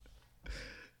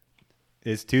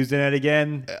It's Tuesday night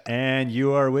again, and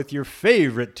you are with your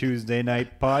favorite Tuesday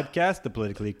night podcast, The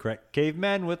Politically Correct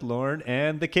Caveman, with Lauren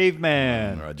and the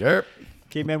Caveman. Roger.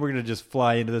 Caveman, we're going to just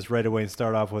fly into this right away and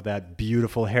start off with that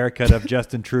beautiful haircut of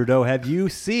Justin Trudeau. Have you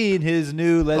seen his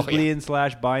new lesbian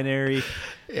 / binary,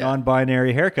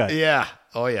 non-binary haircut? Yeah.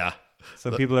 Oh, yeah.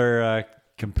 Some people are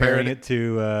comparing it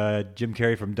to Jim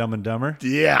Carrey from Dumb and Dumber.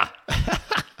 Yeah.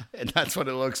 And that's what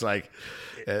it looks like.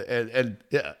 And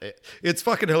yeah, it's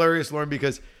fucking hilarious, Lauren,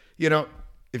 because, you know,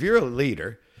 if you're a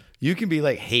leader, you can be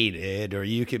like hated or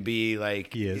you can be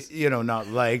like, you know, not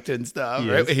liked and stuff.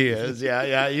 Right? He is. Yeah.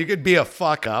 Yeah. You could be a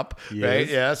fuck up. Right.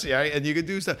 Yes. Yeah. And you could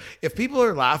do stuff. If people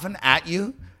are laughing at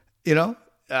you, you know,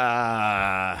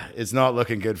 it's not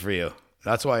looking good for you.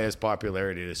 That's why his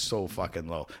popularity is so fucking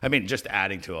low. I mean, just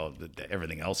adding to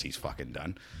everything else he's fucking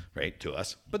done, right, to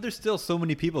us. But there's still so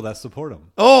many people that support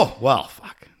him. Oh, well,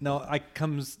 fuck. No, that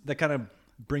kind of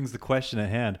brings the question at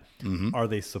hand. Mm-hmm. Are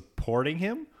they supporting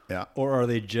him? Yeah. Or are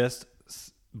they just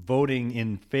voting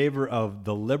in favor of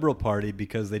the Liberal Party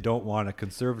because they don't want a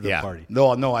Conservative Party?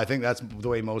 No, I think that's the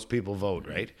way most people vote,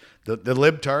 right? The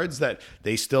libtards that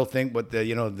they still think what the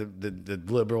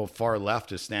liberal far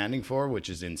left is standing for, which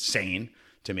is insane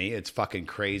to me. It's fucking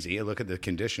crazy. Look at the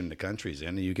condition the country's in,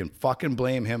 and you can fucking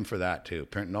blame him for that too,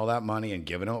 printing all that money and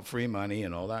giving out free money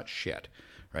and all that shit,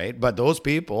 right? But those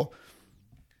people,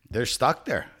 they're stuck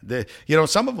there.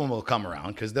 Some of them will come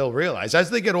around because they'll realize as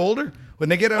they get older, when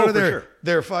they get out of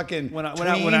their fucking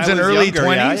tweens and early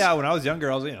 20s. Yeah, when I was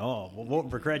younger, I was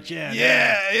voting for Chrétien.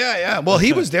 Yeah. Well,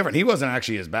 he was different. He wasn't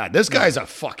actually as bad. This guy's a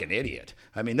fucking idiot.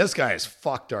 I mean, this guy has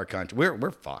fucked our country.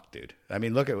 We're fucked, dude. I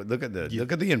mean, look at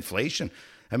the inflation.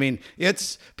 I mean,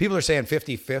 people are saying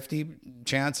 50-50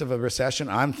 chance of a recession.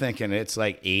 I'm thinking it's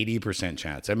like 80%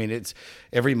 chance. I mean, it's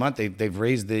every month they've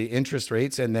raised the interest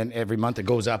rates, and then every month it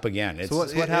goes up again.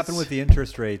 What happened with the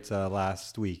interest rates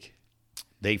last week?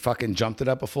 They fucking jumped it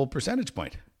up a full percentage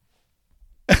point.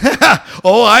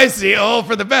 Oh, I see. Oh,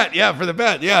 for the bet. Yeah, for the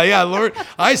bet. Yeah. Lord,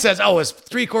 I says, it's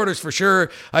 3/4 for sure.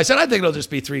 I said, I think it'll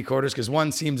just be 3/4 because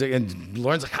one seems, and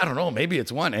Lauren's like, I don't know, maybe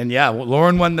it's one. And yeah,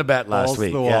 Lauren won the bet last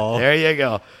week. Yeah, there you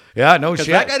go. Yeah, no shit.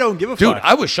 That guy don't give a fuck. Dude,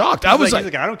 I was shocked. He's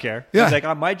like, I don't care. Yeah. He's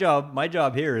like, my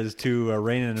job here is to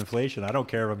rein in inflation. I don't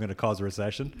care if I'm going to cause a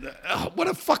recession. What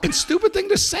a fucking stupid thing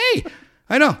to say.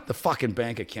 I know. The fucking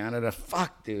Bank of Canada.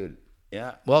 Fuck, dude.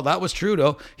 Yeah, well, that was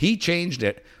Trudeau. He changed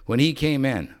it when he came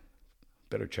in.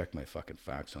 Better check my fucking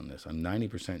facts on this. I'm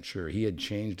 90% sure he had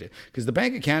changed it because the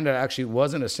Bank of Canada actually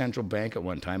wasn't a central bank at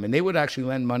one time, and they would actually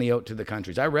lend money out to the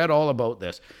countries. I read all about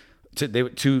this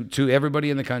to everybody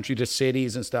in the country, to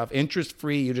cities and stuff, interest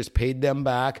free. You just paid them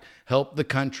back, help the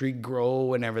country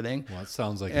grow and everything. Well, that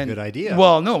sounds like a good idea.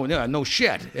 Well, no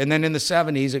shit. And then in the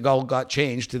 70s, it all got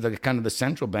changed to the kind of the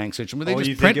central bank situation where they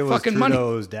just print fucking money.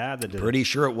 Trudeau's dad that did it? Pretty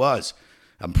sure it was.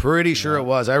 I'm pretty sure it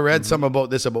was. I read some about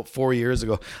this about 4 years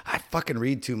ago. I fucking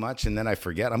read too much and then I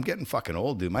forget. I'm getting fucking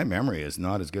old, dude. My memory is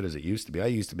not as good as it used to be. I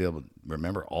used to be able to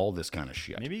remember all this kind of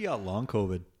shit. Maybe you got long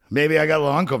COVID. Maybe I got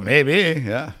long COVID. Maybe,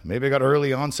 yeah. Maybe I got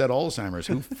early onset Alzheimer's.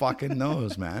 Who fucking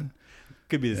knows, man?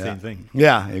 Could be the same thing.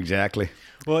 Yeah, exactly.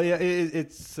 Well, yeah,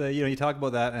 it's you talk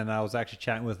about that, and I was actually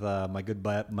chatting with my good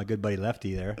buddy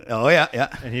Lefty there. Oh yeah.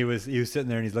 And he was sitting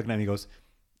there and he's looking at me. He goes,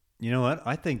 "You know what?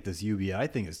 I think this UBI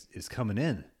thing is coming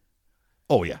in."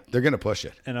 Oh yeah, they're gonna push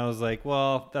it. And I was like,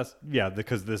 "Well, that's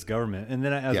because of this government." And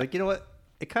then I was like, "You know what?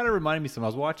 It kind of reminded me of something. I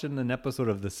was watching an episode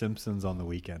of The Simpsons on the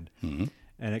weekend,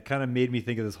 and it kind of made me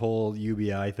think of this whole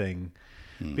UBI thing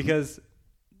because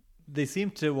they seem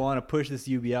to want to push this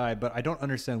UBI, but I don't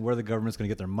understand where the government's going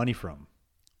to get their money from.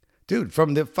 Dude,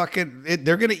 from the fucking,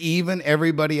 they're going to even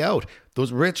everybody out.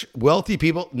 Those rich, wealthy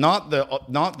people, not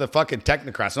the fucking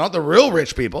technocrats, not the real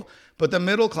rich people, but the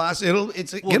middle class.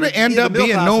 It's going to end up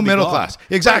being no middle class.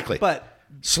 Exactly. But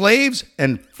slaves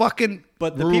and fucking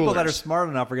But the rulers. people that are smart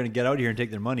enough are going to get out here and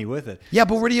take their money with it. Yeah,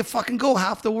 but where do you fucking go?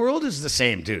 Half the world is the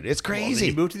same, dude. It's crazy.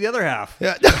 Well, you move to the other half.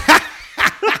 Yeah.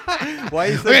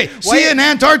 See you in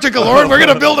Antarctica, Lord. We're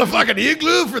going to build a fucking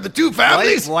igloo for the two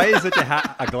families. Why is such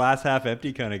a glass half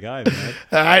empty kind of guy, man?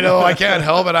 I know. I can't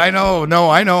help it. I know. No,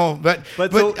 I know. But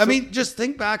I mean, just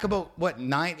think back about,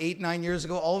 9 years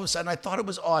ago, all of a sudden, I thought it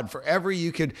was odd. Forever,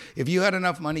 if you had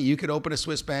enough money, you could open a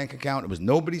Swiss bank account. It was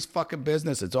nobody's fucking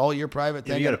business. It's all your private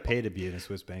thing. You got to pay to be in a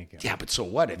Swiss bank account. Yeah, but so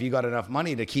what? If you got enough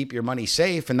money to keep your money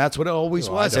safe, and that's what it always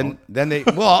was. And then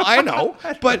I know.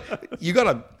 But you got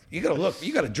to... You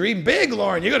got to dream big,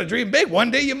 Lauren. You got to dream big. One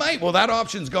day you might. Well, that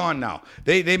option's gone now.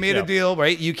 They made a deal,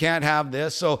 right? You can't have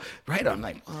this. So, right, I'm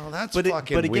like, well, that's fucking weird.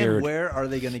 But again, where are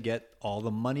they going to get all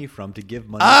the money from to give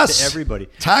money to everybody?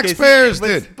 Taxpayers,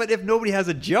 dude. But if nobody has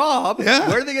a job,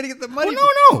 where are they going to get the money?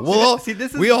 Well, no.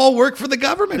 We all work for the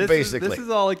government, basically. This is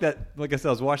all like that. Like I said,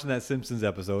 I was watching that Simpsons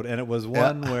episode, and it was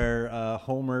one where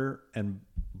Homer and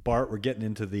Bart were getting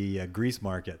into the grease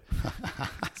market.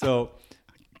 So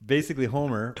basically,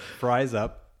 Homer fries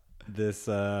up this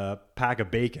pack of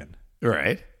bacon.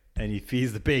 Right. And he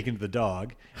feeds the bacon to the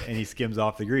dog, and he skims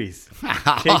off the grease.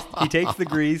 He takes the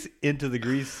grease into the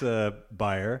grease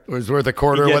buyer. It was worth a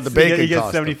quarter of what the bacon cost. He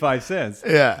gets 75 cents.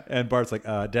 Yeah. And Bart's like,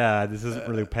 Dad, this isn't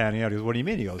really panning out. He goes, what do you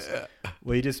mean? He goes,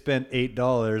 well, you just spent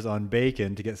 $8 on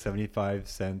bacon to get 75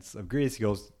 cents of grease. He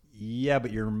goes, yeah,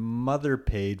 but your mother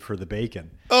paid for the bacon.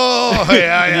 Oh,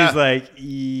 yeah, and he's like,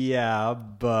 yeah,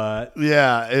 but...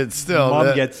 Yeah, it's still...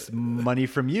 Mom gets money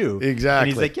from you.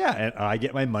 Exactly. And he's like, yeah, and I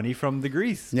get my money from the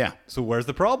grease. Yeah. So where's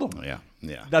the problem? Yeah.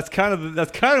 That's kind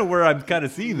of where I'm kind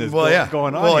of seeing this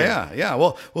going on here. Yeah.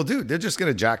 Well, dude, they're just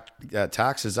going to jack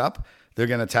taxes up. They're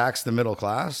going to tax the middle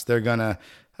class. They're going to...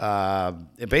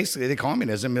 basically the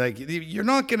communism, like you're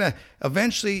not going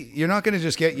to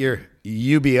just get your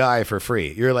UBI for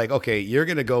free. You're like, okay, you're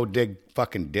going to go dig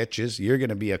fucking ditches. You're going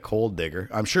to be a coal digger.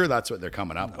 I'm sure that's what they're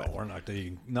coming up with. We're not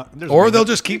digging. Or they'll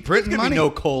just keep printing money.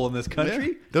 No coal in this country.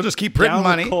 Yeah. They'll just keep printing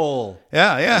money. Coal.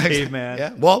 Yeah. Caveman.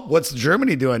 Yeah. Well, what's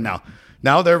Germany doing now?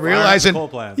 Now they're realizing, coal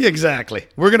plants. Exactly,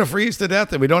 we're going to freeze to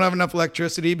death and we don't have enough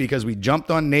electricity because we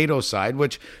jumped on NATO's side,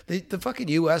 which the fucking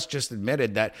U.S. just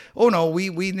admitted that, oh no,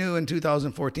 we knew in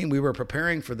 2014 we were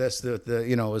preparing for this, it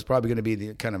was probably going to be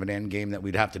the kind of an end game that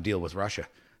we'd have to deal with Russia.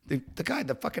 The guy,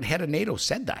 the fucking head of NATO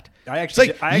said that.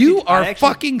 You are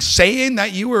fucking saying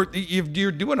that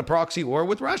you're doing a proxy war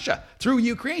with Russia through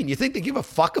Ukraine. You think they give a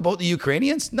fuck about the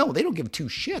Ukrainians? No, they don't give two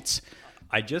shits.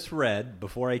 I just read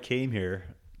before I came here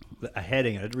a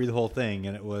heading. I didn't read the whole thing,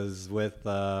 and it was with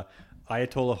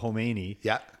Ayatollah Khomeini.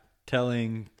 Yeah,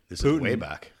 telling this Putin, is way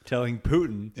back. Telling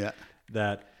Putin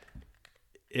that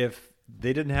if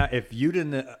you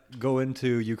didn't go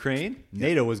into Ukraine,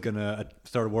 NATO was gonna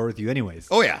start a war with you anyways.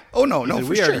 Oh yeah. Oh no,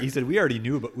 for sure. He said we already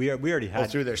knew, but we already had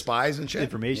through their spies and shit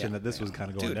information that this was kind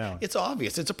of going down. It's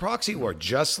obvious. It's a proxy war,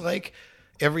 just like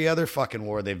every other fucking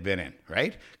war they've been in,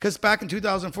 right? Because back in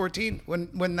 2014,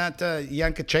 when that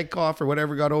Yankochenkov or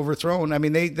whatever got overthrown, I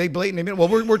mean, they blatantly, well,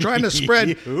 we're trying to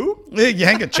spread who?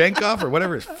 Yankochenkov or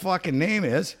whatever his fucking name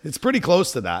is. It's pretty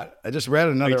close to that. I just read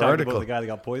another article. About the guy that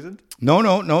got poisoned?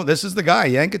 No. This is the guy,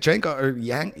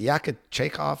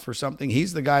 Yankochenkov or something.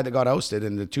 He's the guy that got ousted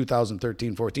in the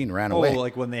 2013-14, ran away. Oh,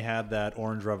 like when they had that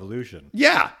Orange Revolution.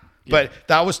 Yeah. But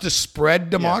that was to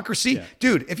spread democracy. Yeah.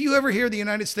 Dude, if you ever hear the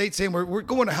United States saying we're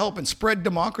going to help and spread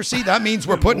democracy, that means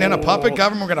we're putting in a puppet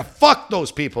government. We're going to fuck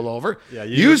those people over. Yeah,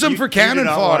 use them for cannon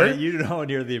fodder. You don't want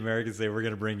to hear the Americans say we're going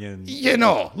to bring in...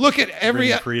 look at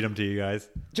every... freedom to you guys.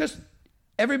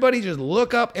 Everybody just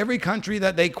look up every country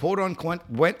that they quote unquote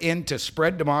went in to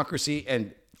spread democracy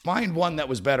and find one that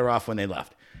was better off when they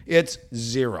left. It's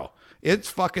zero. It's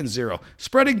fucking zero.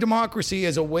 Spreading democracy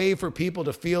is a way for people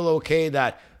to feel okay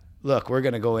that... Look, we're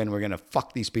going to go in, we're going to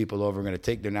fuck these people over, we're going to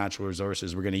take their natural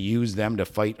resources, we're going to use them to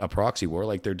fight a proxy war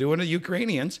like they're doing to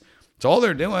Ukrainians. It's all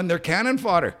they're doing. They're cannon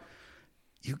fodder.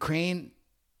 Ukraine,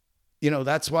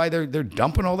 that's why they're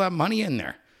dumping all that money in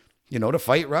there, to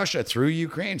fight Russia through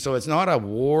Ukraine. So it's not a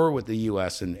war with the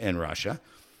U.S. and Russia.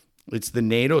 It's the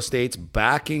NATO states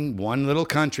backing one little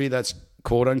country that's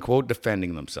quote unquote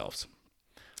defending themselves.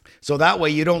 So that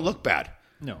way you don't look bad.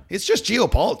 No. It's just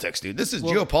geopolitics, dude. This is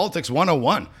geopolitics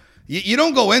 101. You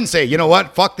don't go in and say, you know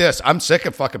what, fuck this. I'm sick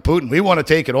of fucking Putin. We want to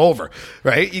take it over,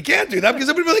 right? You can't do that because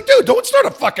everybody will be like, dude, don't start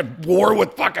a fucking war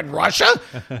with fucking Russia.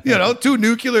 Two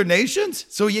nuclear nations.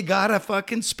 So you got to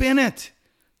fucking spin it.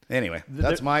 Anyway,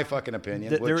 that's my fucking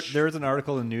opinion. There was an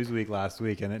article in Newsweek last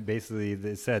week, and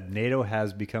it said NATO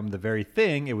has become the very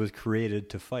thing it was created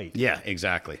to fight. Yeah,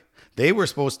 exactly. They were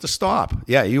supposed to stop.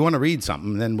 Yeah, you want to read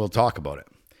something, then we'll talk about it.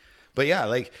 But yeah,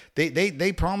 like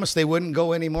they promised they wouldn't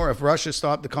go anymore if Russia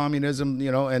stopped the communism,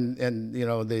 and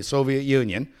the Soviet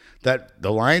Union, that the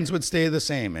lines would stay the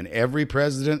same. And every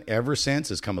president ever since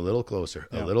has come a little closer,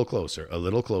 a little closer, a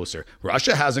little closer.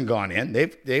 Russia hasn't gone in.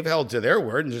 They've held to their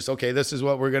word and just, okay, this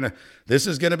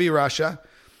is gonna be Russia.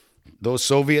 Those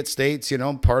Soviet states,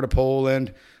 part of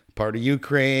Poland, part of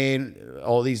Ukraine,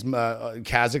 all these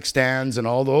Kazakhstans and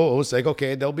all those, like,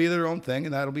 okay, they'll be their own thing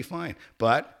and that'll be fine.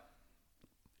 But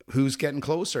who's getting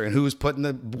closer and who's putting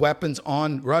the weapons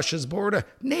on Russia's border?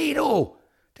 NATO.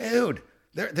 Dude,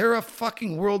 they're a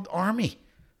fucking world army.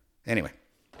 Anyway,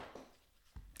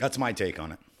 That's my take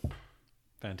on it.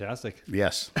 Fantastic.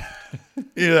 Yes.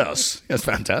 Yes. That's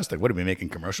fantastic. What, are we making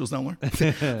commercials now?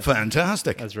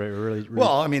 Fantastic. That's right. We're really.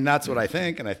 Well, I mean, that's what I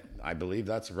think, and I believe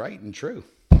that's right and true.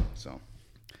 So,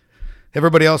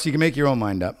 everybody else, you can make your own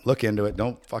mind up. Look into it.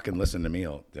 Don't fucking listen to me.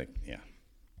 Yeah.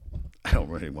 I don't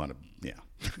really want to. Yeah.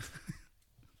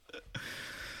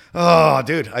 Oh,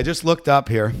 dude, I just looked up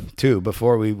here, too,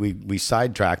 before we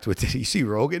sidetracked with it. You see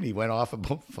Rogan? He went off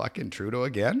about fucking Trudeau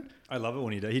again. I love it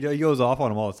when he does. He goes off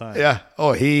on him all the time. Yeah.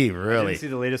 Oh, he I really. didn't see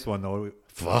the latest one, though.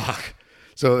 Fuck.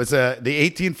 So it's the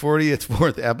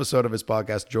 1844th episode of his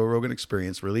podcast, Joe Rogan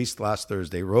Experience, released last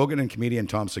Thursday. Rogan and comedian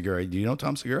Tom Segura. Do you know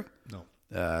Tom Segura? No.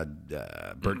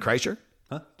 Bert Kreischer?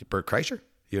 Huh? Bert Kreischer?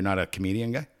 You're not a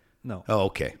comedian guy? No. Oh,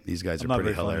 okay. These guys are not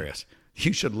pretty very funny. hilarious.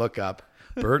 You should look up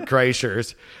Bert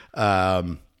Kreischer's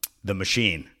The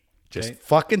Machine. Just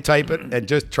fucking type it and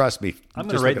just trust me. I'm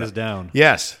going to write this down.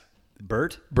 Yes.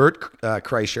 Bert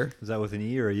Kreischer. Is that with an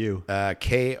E or a U?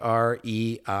 Kreisc.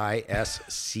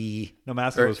 No,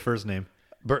 Master was first name.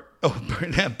 Bert.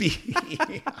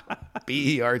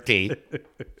 B-E-R-T.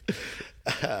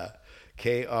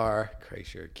 K-R.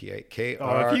 Kreischer.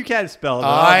 K-R. If you can't spell it,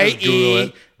 I'll just Google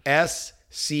it.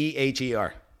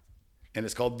 I-E-S-C-H-E-R. And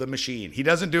it's called The Machine. He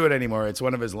doesn't do it anymore. It's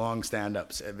one of his long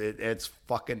stand-ups. It's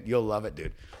fucking, you'll love it,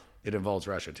 dude. It involves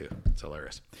Russia, too. It's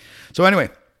hilarious. So anyway,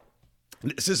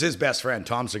 this is his best friend,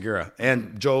 Tom Segura.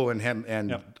 And Joe and him,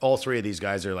 and all three of these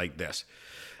guys are like this.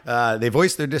 They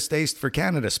voiced their distaste for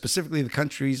Canada, specifically the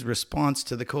country's response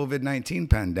to the COVID-19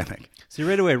 pandemic. See,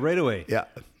 right away. Yeah.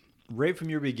 Right from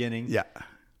your beginning. Yeah.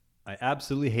 I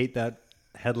absolutely hate that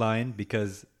headline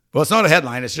because... Well, it's not a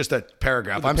headline. It's just a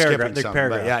paragraph. I'm skipping some.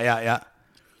 Paragraph. But yeah.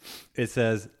 It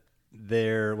says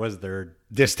there was their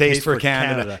distaste for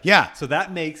Canada. Yeah. So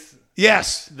that makes...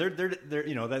 Yes. They're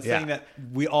that's saying that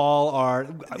we all are...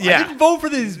 Yeah. I didn't vote for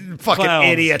these fucking clowns.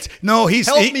 idiots. No, he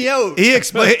me out. He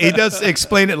does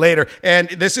explain it later. And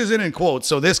this isn't in quotes,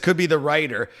 so this could be the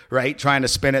writer, right, trying to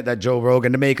spin it that Joe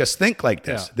Rogan to make us think like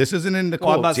this. Yeah. This isn't in the quotes.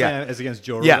 Well, I'm not saying it's against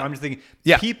Joe Rogan. Yeah. I'm just thinking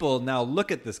people now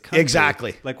look at this country.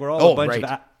 Exactly. Like we're all a bunch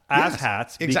of Yes,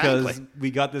 hats exactly. because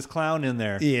we got this clown in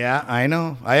there. Yeah, I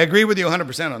know. I agree with you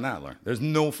 100% on that, Lauren. There's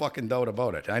no fucking doubt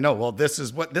about it. I know. Well, this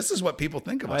is what people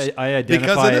think of us. I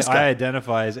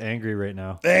identify as angry right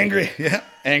now. Angry, yeah.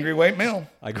 Angry white male.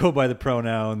 I go by the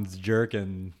pronouns jerk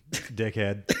and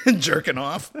dickhead. Jerking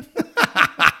off.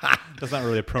 That's not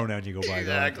really a pronoun you go by, though.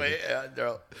 Exactly. Yeah,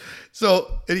 no.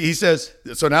 So he says,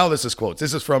 so now this is quotes.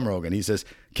 This is from Rogan. He says,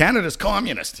 Canada's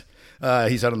communist.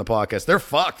 He said on the podcast, they're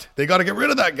fucked. They got to get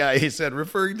rid of that guy, he said,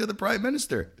 referring to the prime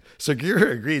minister. Segura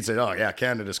agreed, said, oh, yeah,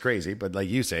 Canada's crazy. But like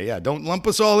you say, don't lump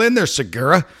us all in there,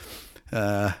 Segura.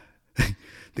 The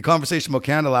conversation about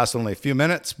Canada lasted only a few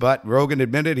minutes, but Rogan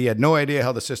admitted he had no idea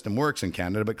how the system works in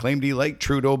Canada, but claimed he liked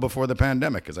Trudeau before the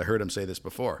pandemic, because I heard him say this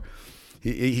before.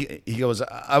 He goes,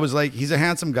 I was like, he's a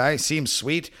handsome guy, seems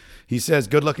sweet. He says,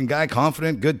 good-looking guy,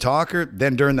 confident, good talker.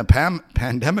 Then during the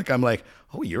pandemic, I'm like,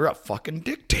 oh, you're a fucking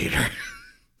dictator.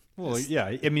 Well, yeah.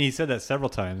 I mean, he said that several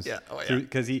times. Yeah. Oh, yeah.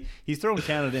 Because he's thrown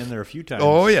Canada in there a few times.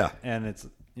 Oh, yeah. And it's,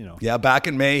 Yeah, back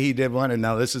in May, he did one, and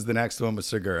now this is the next one with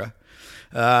Segura.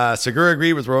 Segura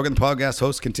agreed with Rogan. The podcast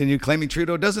host continued claiming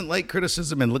Trudeau doesn't like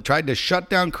criticism and tried to shut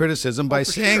down criticism by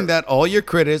saying that all your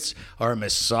critics are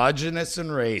misogynists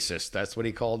and racist. That's what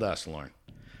he called us, Lauren.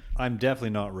 I'm definitely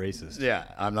not racist. Yeah,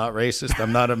 I'm not racist.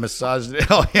 I'm not a misogynist.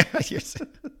 Oh, yeah.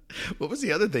 What was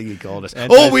the other thing he called us?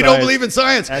 Oh, we don't believe in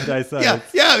science. Anti-science.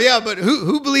 Yeah. But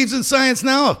who believes in science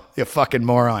now? You fucking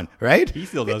moron, right? He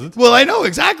still doesn't. Well, I know,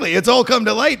 exactly. It's all come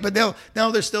to light. But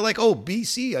now they're still like, oh,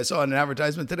 BC. I saw an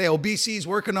advertisement today. Oh, BC's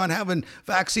working on having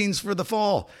vaccines for the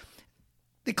fall.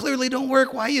 They clearly don't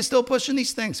work. Why are you still pushing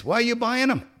these things? Why are you buying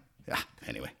them? Yeah,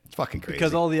 anyway. It's fucking crazy.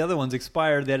 Because all the other ones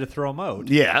expired, they had to throw them out.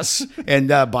 Yes. And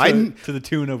Biden... to the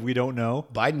tune of we don't know.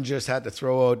 Biden just had to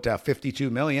throw out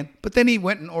 $52 million. But then he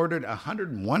went and ordered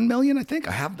 $101 million, I think.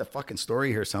 I have the fucking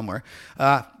story here somewhere.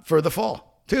 For the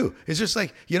fall, too. It's just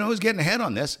like, who's getting ahead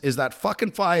on this is that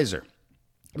fucking Pfizer.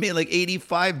 I mean, like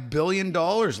 $85 billion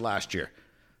last year.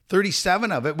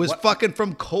 37 of it was fucking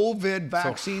from COVID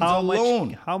vaccines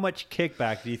alone. How much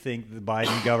kickback do you think the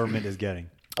Biden government is getting?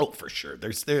 Oh, for sure.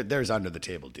 There's under the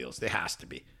table deals. There has to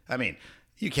be. I mean,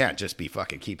 you can't just be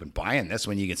fucking keeping buying this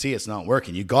when you can see it's not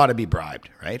working. You got to be bribed,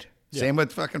 right? Yeah. Same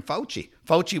with fucking Fauci.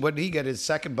 Fauci, what did he get? His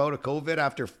second bout of COVID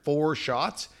after 4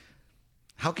 shots?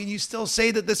 How can you still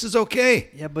say that this is okay?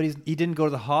 Yeah, but he didn't go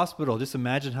to the hospital. Just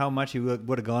imagine how much he would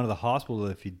have gone to the hospital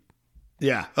if he...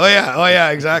 Yeah. Oh, yeah,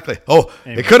 exactly. Oh,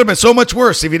 anyway. It could have been so much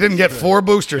worse if he didn't get 4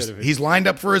 boosters. He's lined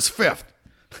up for his 5th.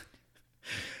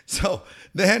 So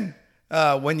then...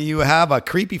 when you have a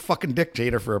creepy fucking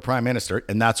dictator for a prime minister,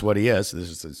 and that's what he is.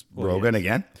 This is Rogan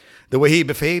again. The way he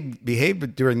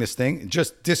behaved during this thing,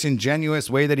 just disingenuous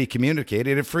way that he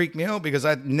communicated, it freaked me out because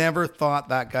I never thought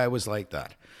that guy was like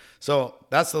that. So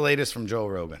that's the latest from Joe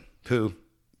Rogan, who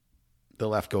the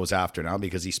left goes after now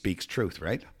because he speaks truth,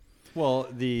 right? Well,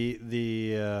 the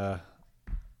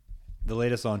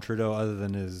latest on Trudeau, other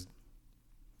than his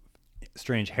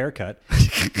strange haircut,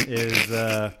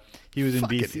 is he was in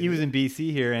BC. He was in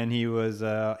BC here, and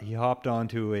he hopped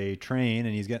onto a train,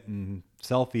 and he's getting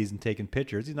selfies and taking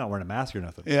pictures. He's not wearing a mask or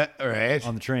nothing. Yeah, right.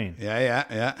 On the train.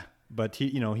 Yeah. But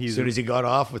he's as soon as he got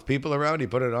off with people around, he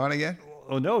put it on again.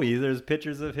 Oh no, there's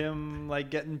pictures of him like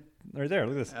getting right there.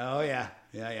 Look at this. Oh yeah.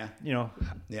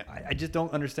 I just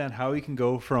don't understand how he can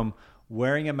go from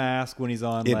wearing a mask when he's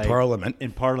on in Parliament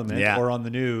or on the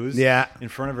news in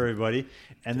front of everybody,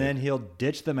 and then he'll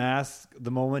ditch the mask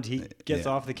the moment he gets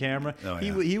off the camera.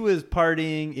 He was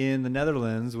partying in the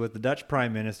Netherlands with the Dutch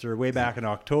Prime Minister way back in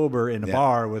October in a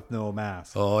bar with no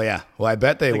mask. Oh yeah, well I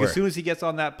bet they were. As soon as he gets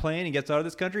on that plane and gets out of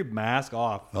this country, mask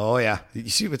off. Oh yeah, you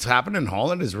see what's happening in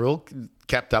Holland? Is real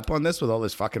kept up on this with all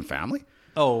his fucking family.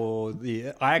 Oh,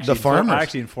 I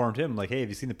actually informed him, like, hey, have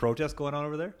you seen the protests going on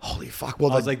over there? Holy fuck! Well,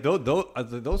 I was like,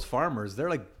 those farmers, they're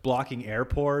like blocking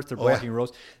airports, they're blocking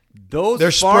roads.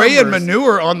 They're spraying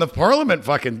manure on the Parliament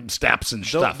fucking steps and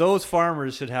stuff. Those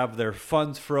farmers should have their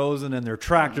funds frozen and their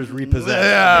tractors repossessed.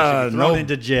 Yeah, thrown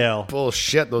into jail.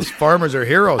 Bullshit. Those farmers are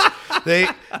heroes.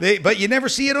 But you never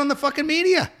see it on the fucking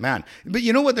media, man. But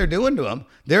you know what they're doing to them?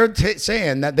 They're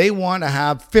saying that they want to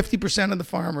have 50% of the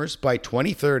farmers by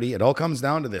 2030. It all comes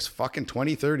down to this fucking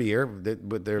 2030 year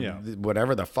with their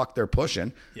whatever the fuck they're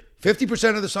pushing.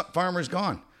 50% of the farmers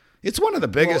gone. It's one of the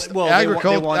biggest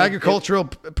agricultural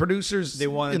producers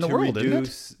in the world, isn't it? They wanted to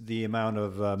reduce the amount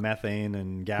of methane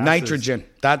and gases. Nitrogen.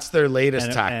 That's their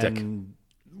latest tactic. And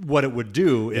what it would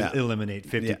do is eliminate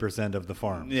 50% of the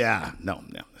farm. Yeah. No.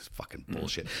 That's fucking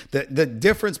bullshit. The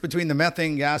difference between the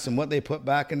methane gas and what they put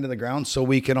back into the ground so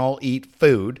we can all eat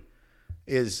food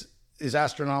is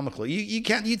astronomical. You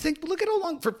can't. You think, look at how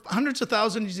long, for hundreds of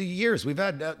thousands of years we've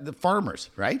had the farmers,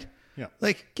 right? Yeah.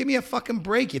 Like, give me a fucking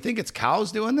break. You think it's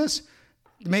cows doing this?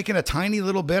 Making a tiny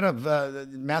little bit of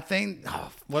methane?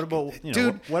 Oh, what about,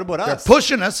 dude, what about us? They're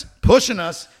pushing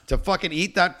us to fucking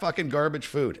eat that fucking garbage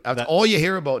food. That's all you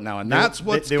hear about now. And that's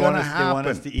what's going to happen. They want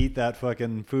us to eat that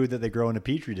fucking food that they grow in a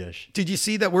petri dish. Did you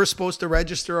see that we're supposed to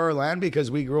register our land because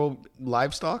we grow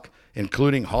livestock,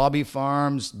 including hobby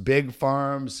farms, big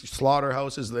farms,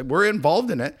 slaughterhouses? We're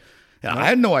involved in it. No. I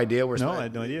had no idea. I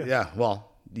had no idea. Yeah,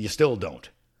 well, you still don't.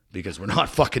 Because we're not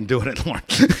fucking doing it, Lauren.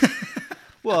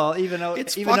 Well, even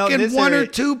fucking one or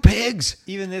two pigs.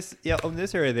 Even this, in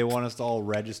this area, they want us to all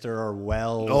register our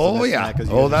wells. Oh yeah, because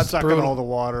that's sucking all the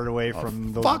water away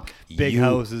from those big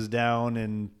houses down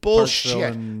in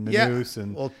bullshit and Manuce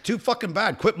well, too fucking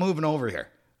bad. Quit moving over here.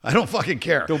 I don't fucking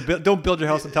care. Don't build your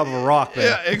house on top of a rock. Man.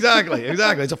 Yeah, exactly.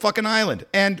 It's a fucking island,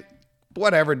 and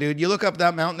whatever, dude. You look up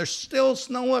that mountain. There's still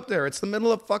snow up there. It's the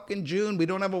middle of fucking June. We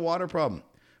don't have a water problem.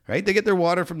 Right? They get their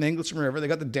water from the English River. They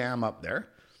got the dam up there.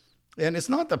 And it's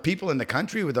not the people in the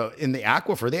country in the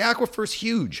aquifer. The aquifer's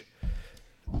huge.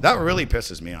 That really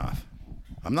pisses me off.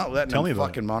 I'm not letting them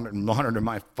fucking monitor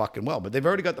my fucking well. But they've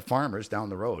already got the farmers down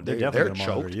the road. They're definitely going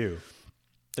to monitor you.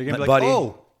 They're going to be like,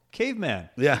 oh, caveman.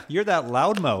 Yeah. You're that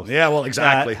loudmouth. Yeah, well,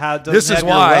 exactly. This is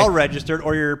why your well registered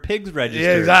or your pigs registered.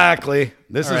 Yeah, exactly.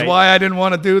 This is why I didn't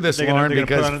want to do this, Lauren,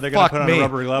 because fuck me.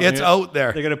 It's out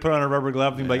there. They're going to put on a rubber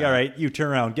glove and be like, all right, you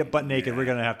turn around, get butt naked. We're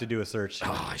going to have to do a search.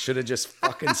 Oh, I should have just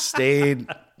fucking stayed,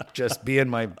 just being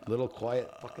my little quiet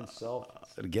fucking self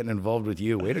instead of getting involved with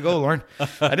you. Way to go, Lauren.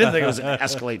 I didn't think it was going to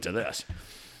escalate to this.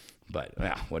 But,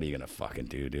 yeah, what are you going to fucking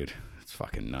do, dude? It's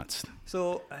fucking nuts.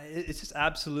 So, it's just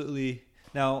absolutely...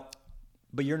 Now,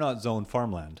 but you're not zoned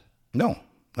farmland. No,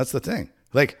 that's the thing.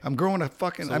 Like, I'm growing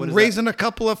I'm raising a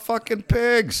couple of fucking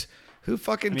pigs. Who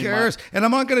fucking cares? And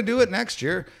I'm not going to do it next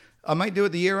year. I might do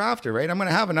it the year after, right? I'm going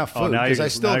to have enough food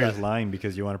because you're just lying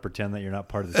because you want to pretend that you're not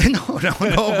part of this. No.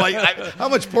 How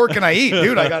much pork can I eat,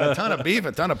 dude? I got a ton of beef,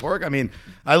 a ton of pork. I mean,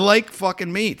 I like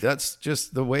fucking meat. That's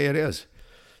just the way it is.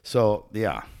 So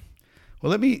yeah.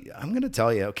 Well, I'm going to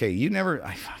tell you. Okay,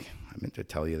 I meant to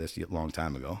tell you this a long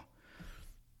time ago.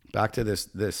 Back to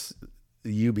this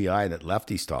UBI that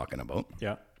Lefty's talking about.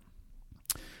 Yeah.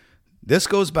 This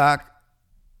goes back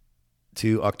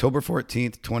to October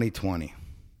 14th, 2020.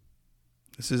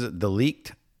 This is the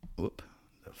leaked. Whoop.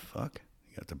 The fuck?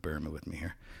 You got to bear with me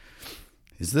here.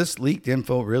 Is this leaked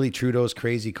info really Trudeau's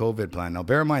crazy COVID plan? Now,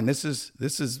 bear in mind, this is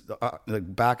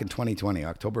back in 2020,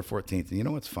 October 14th. And you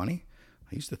know what's funny?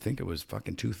 I used to think it was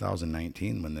fucking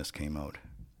 2019 when this came out,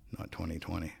 not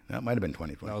 2020. That might have been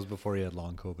 2020. That was before you had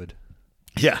long COVID.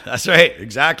 Yeah, that's right.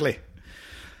 Exactly.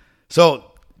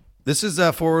 So this is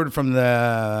forward from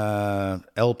the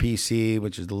LPC,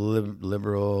 which is the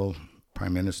Liberal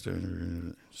Prime Minister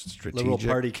Strategic Liberal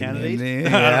Party candidate?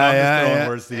 Yeah,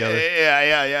 words together.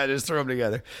 Yeah. Just throw them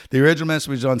together. The original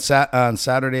message was on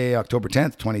Saturday, October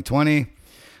 10th, 2020.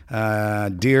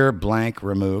 Dear blank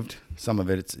removed. Some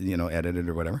of it's edited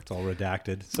or whatever. It's all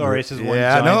redacted. Sorry, it's just one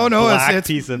it's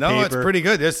piece of paper. it's pretty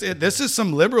good. This is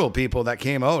some liberal people that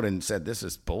came out and said this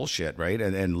is bullshit, right?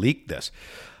 And leaked this.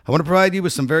 I want to provide you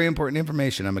with some very important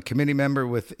information. I'm a committee member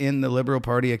within the Liberal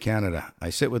Party of Canada. I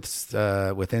sit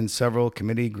within several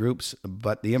committee groups,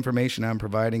 but the information I'm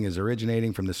providing is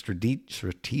originating from the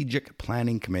Strategic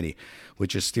Planning Committee,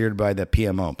 which is steered by the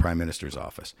PMO, Prime Minister's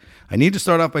Office. I need to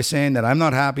start off by saying that I'm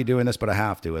not happy doing this, but I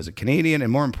have to. As a Canadian,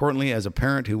 and more importantly, as a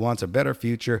parent who wants a better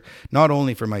future, not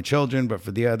only for my children, but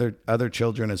for the other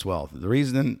children as well. The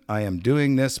reason I am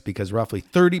doing this because roughly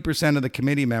 30% of the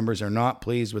committee members are not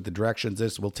pleased with the directions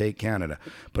this will take Canada.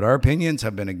 But our opinions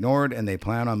have been ignored, and they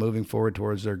plan on moving forward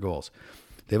towards their goals.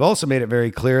 They've also made it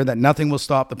very clear that nothing will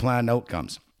stop the planned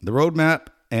outcomes. The roadmap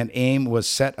and aim was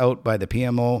set out by the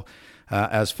PMO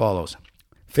as follows.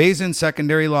 Phase in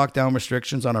secondary lockdown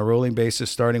restrictions on a rolling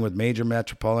basis, starting with major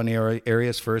metropolitan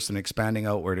areas first and expanding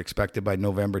outward, expected by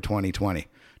November 2020.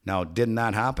 Now, didn't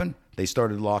that happen? They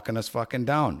started locking us fucking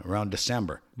down around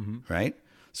December, right?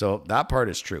 So that part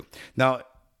is true. Now,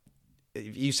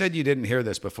 you said you didn't hear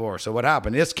this before. So what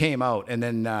happened? This came out, and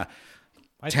then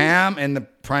Tam and the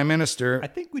Prime Minister... I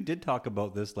think we did talk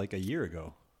about this like a year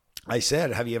ago. I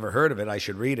said, have you ever heard of it? I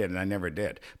should read it, and I never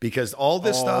did. Because all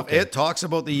this stuff, it talks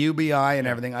about the UBI and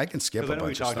everything. I can skip a bunch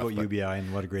of stuff. We talked about UBI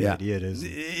and what a great idea it is.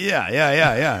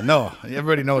 Yeah. No,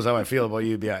 everybody knows how I feel about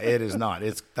UBI. It is not.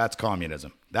 That's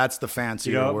communism. That's the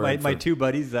fancier word. My two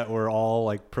buddies that were all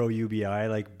like pro UBI,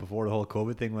 like before the whole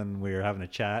COVID thing, when we were having a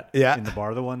chat in the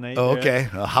bar the one night. Oh, okay.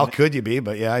 How could you be?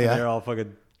 But yeah. They're all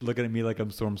fucking looking at me like I'm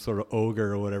some sort of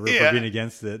ogre or whatever for being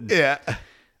against it. Yeah.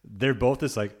 They're both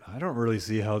just like, I don't really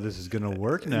see how this is going to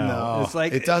work now. No, it's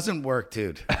like, it doesn't work,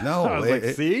 dude. No. I was like,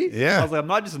 see? Yeah. I was like, I'm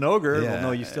not just an ogre. Yeah. Well,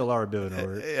 no, you still are a bit of an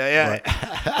ogre.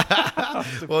 Yeah.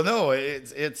 Well, no,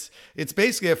 it's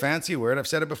basically a fancy word. I've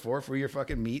said it before, for your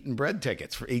fucking meat and bread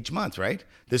tickets for each month, right?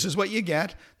 This is what you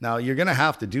get. Now, you're going to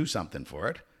have to do something for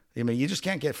it. I mean, you just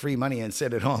can't get free money and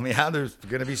sit at home. Yeah, there's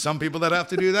going to be some people that have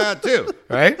to do that too,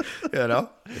 right?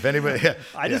 If anybody...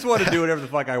 I just want to do whatever the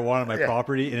fuck I want on my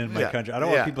property and in my country. I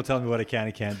don't want people telling me what I can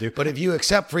and can't do. But if you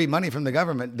accept free money from the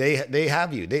government, they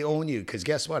have you. They own you. Because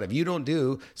guess what? If you don't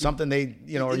do something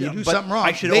or you do something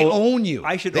wrong, they own you.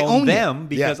 I should own them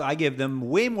because I give them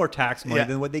way more tax money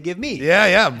than what they give me.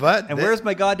 Yeah, but... And where's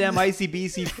my goddamn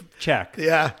ICBC check?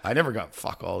 Yeah, I never got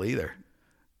fuck all either.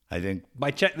 I think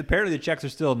my check. Apparently, the checks are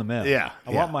still in the mail. Yeah,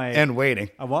 I want my waiting.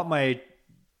 I want my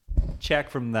check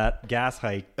from that gas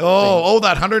hike. Oh,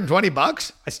 that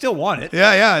 $120. I still want it.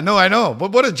 Yeah. No, I know.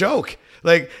 But what a joke!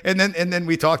 Like, and then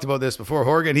we talked about this before.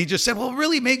 Horgan, he just said, "Well,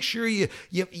 really make sure you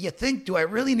think, do I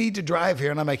really need to drive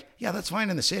here?" And I'm like, "Yeah, that's fine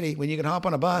in the city when you can hop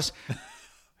on a bus."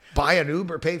 Buy an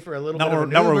Uber, pay for a little bit of an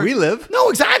Uber. Not where we live. No,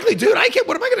 exactly, dude.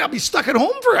 What am I going to be stuck at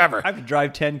home forever? I have to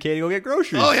drive 10K to go get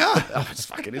groceries. Oh, yeah. It's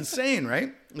fucking insane,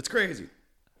 right? It's crazy.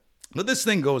 But this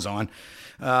thing goes on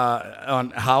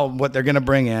what they're going to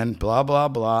bring in, blah, blah,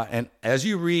 blah. And as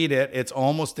you read it, it's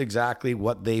almost exactly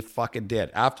what they fucking did.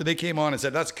 After they came on and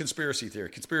said, that's conspiracy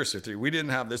theory. We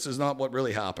didn't have this. Is not what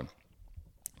really happened.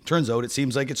 Turns out it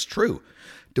seems like it's true.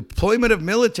 Deployment of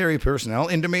military personnel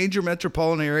into major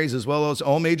metropolitan areas as well as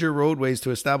all major roadways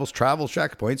to establish travel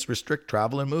checkpoints, restrict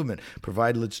travel and movement,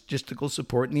 provide logistical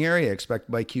support in the area, expected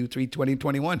by Q3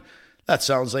 2021. That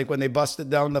sounds like when they busted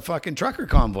down the fucking trucker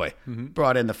convoy,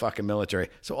 brought in the fucking military.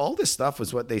 So all this stuff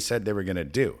was what they said they were going to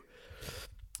do.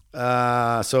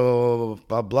 So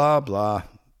blah, blah, blah.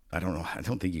 I don't know. I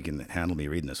don't think you can handle me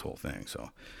reading this whole thing. So,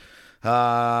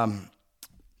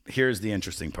 here's the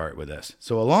interesting part with this.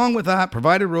 So along with that,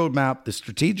 provide a roadmap, the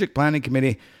Strategic Planning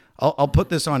Committee. I'll put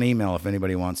this on email if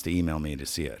anybody wants to email me to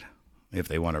see it, if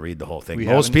they want to read the whole thing.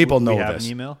 Most people know this. We have an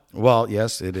email? Well,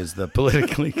 yes, it is the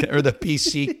politically, or the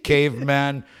PC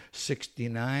caveman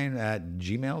 69 at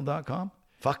gmail.com.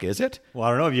 Fuck, is it? Well,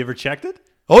 I don't know. Have you ever checked it?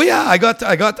 Oh yeah, I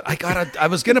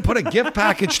was gonna put a gift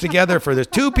package together for the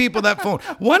 2 people that phoned.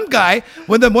 One guy,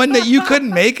 when the one that you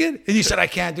couldn't make it, and you said I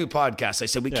can't do podcasts. I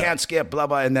said we can't skip, blah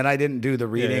blah, and then I didn't do the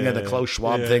reading of the Klaus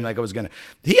Schwab thing like I was gonna.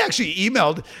 He actually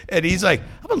emailed and he's like,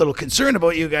 I'm a little concerned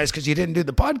about you guys because you didn't do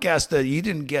the podcast. You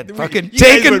didn't get fucking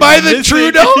taken by the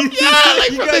Trudeau. Yeah, like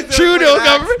from the Trudeau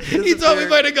government. He thought we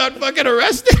might have got fucking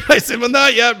arrested. I said, well,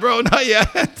 not yet, bro, not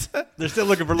yet. They're still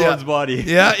looking for Lauren's body.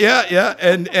 Yeah,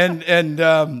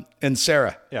 and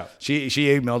Sarah. Yeah. She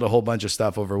emailed a whole bunch of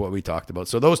stuff over what we talked about.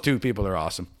 So those 2 people are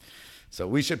awesome. So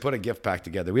we should put a gift pack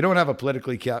together. We don't have a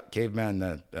politically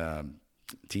caveman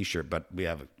t-shirt, but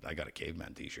I got a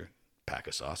caveman t-shirt. Pack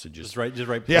of sausages. Just write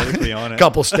politically on it.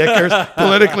 Couple stickers,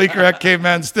 politically correct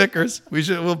caveman stickers.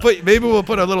 We'll put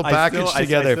a little package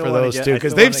together for those 2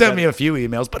 because they've sent me a few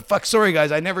emails. But fuck, sorry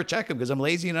guys, I never check them because I'm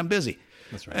lazy and I'm busy.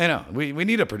 That's right. I know we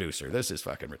need a producer. This is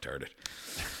fucking retarded.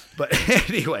 But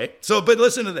anyway, but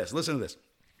listen to this.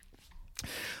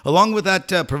 Along with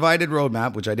that provided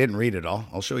roadmap, which I didn't read at all,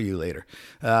 I'll show you later,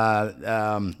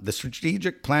 the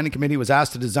Strategic Planning Committee was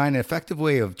asked to design an effective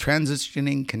way of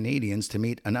transitioning Canadians to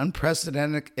meet an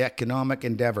unprecedented economic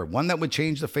endeavor, one that would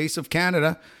change the face of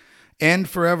Canada and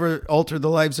forever alter the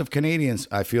lives of Canadians.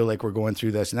 I feel like we're going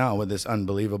through this now with this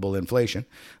unbelievable inflation.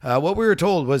 What we were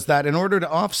told was that in order to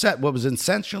offset what was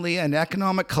essentially an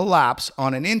economic collapse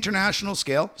on an international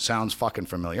scale, sounds fucking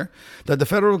familiar, that the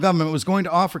federal government was going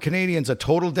to offer Canadians a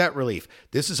total debt relief.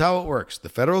 This is how it works. The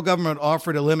federal government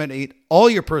offered to eliminate all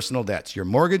your personal debts, your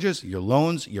mortgages, your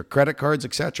loans, your credit cards,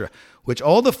 etc., which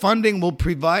all the funding will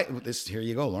provide. Here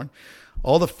you go, Lauren.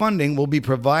 All the funding will be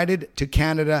provided to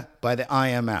Canada by the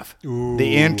IMF,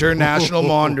 the International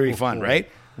Monetary Fund, right?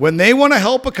 When they want to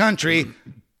help a country,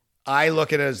 I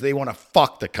look at it as they want to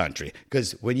fuck the country.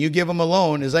 Because when you give them a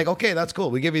loan, it's like, okay, that's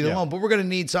cool. We give you the loan, but we're going to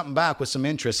need something back with some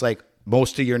interest, like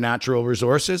most of your natural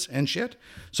resources and shit.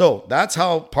 So that's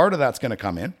how part of that's going to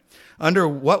come in. Under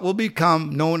what will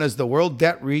become known as the World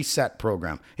Debt Reset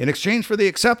Program. In exchange for the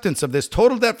acceptance of this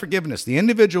total debt forgiveness, the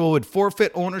individual would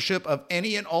forfeit ownership of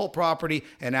any and all property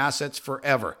and assets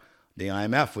forever. The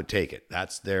IMF would take it.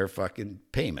 That's their fucking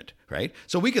payment, right?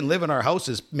 So we can live in our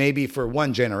houses maybe for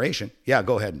 1 generation. Yeah,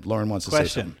 go ahead. Lauren wants to say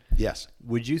something. Yes.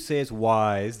 Would you say it's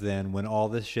wise then when all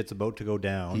this shit's about to go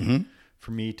down for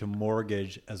me to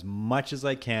mortgage as much as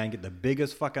I can, get the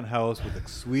biggest fucking house with the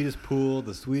sweetest pool,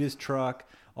 the sweetest truck,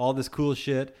 all this cool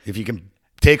shit. If you can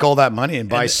take all that money and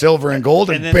buy silver and gold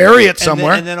and bury it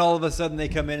somewhere. And then all of a sudden they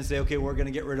come in and say, okay, we're going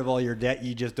to get rid of all your debt.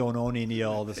 You just don't own any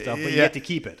of all this stuff, but you get to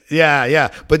keep it. Yeah.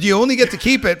 But you only get to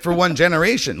keep it for 1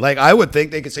 generation. Like I would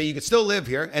think they could say you could still live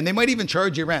here and they might even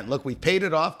charge you rent. Look, we paid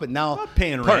it off, but now. I'm not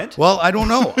paying rent. Well, I don't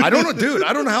know, dude.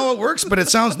 I don't know how it works, but it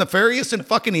sounds nefarious and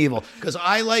fucking evil because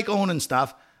I like owning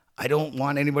stuff. I don't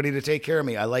want anybody to take care of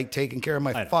me. I like taking care of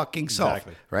my fucking self,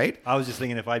 right? I was just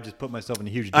thinking if I just put myself in a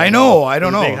huge I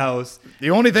don't know. Big house.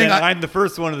 The only thing I'm the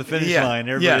first one to the finish line.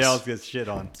 Everybody else gets shit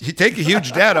on. You take a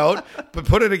huge debt out, but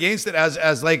put it against it as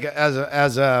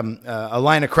a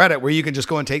line of credit where you can just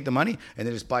go and take the money and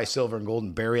then just buy silver and gold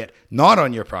and bury it, not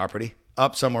on your property,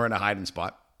 up somewhere in a hiding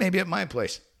spot, maybe at my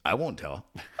place. I won't tell.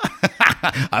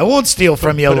 I won't steal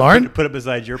from you, Lauren. Put it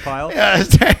beside your pile. Yeah.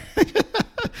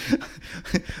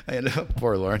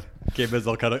 Poor Lauren. Okay, but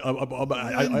I'll kind of.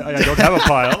 I don't have a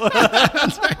pile.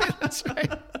 That's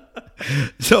right.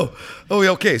 So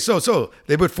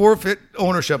they would forfeit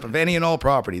ownership of any and all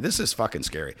property. This is fucking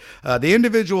scary. The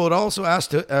individual would also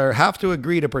have to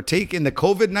agree to partake in the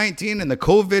COVID-19 and the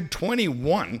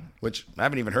COVID-21, which I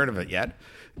haven't even heard of it yet.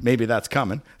 Maybe that's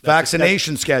coming.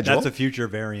 Vaccination schedule. That's a future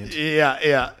variant.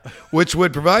 Yeah. Which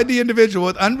would provide the individual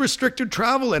with unrestricted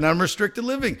travel and unrestricted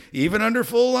living, even under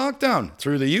full lockdown,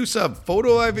 through the use of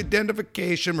photo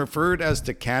identification referred as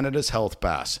to Canada's Health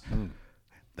Pass.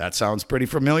 That sounds pretty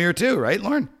familiar too, right,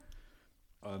 Lauren?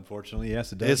 Unfortunately,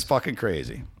 yes, it does. It's fucking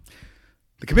crazy.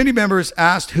 The committee members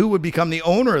asked who would become the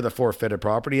owner of the forfeited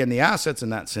property and the assets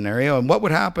in that scenario, and what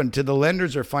would happen to the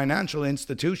lenders or financial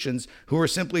institutions who were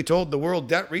simply told the World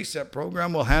Debt Reset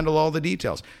Program will handle all the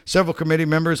details. Several committee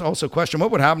members also questioned what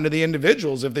would happen to the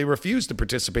individuals if they refused to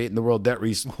participate in the World Debt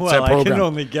Reset Program. Well, I can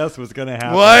only guess what's going to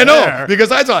happen. Well, I know,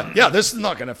 because I thought, this is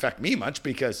not going to affect me much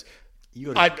because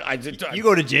you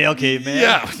go to jail, caveman.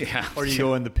 Yeah. Or you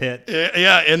go in the pit.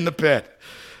 Yeah, in the pit.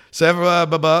 several,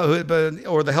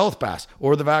 or the health pass,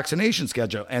 or the vaccination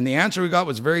schedule. And the answer we got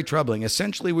was very troubling.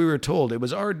 Essentially, we were told it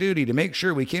was our duty to make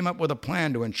sure we came up with a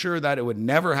plan to ensure that it would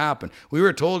never happen. We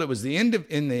were told it was in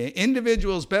the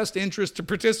individual's best interest to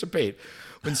participate.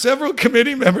 When several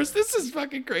committee members, this is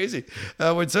fucking crazy.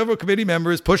 When several committee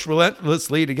members pushed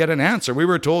relentlessly to get an answer, we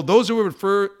were told those who would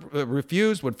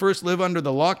refuse would first live under the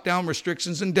lockdown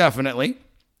restrictions indefinitely,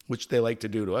 which they like to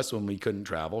do to us when we couldn't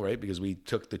travel, right? Because we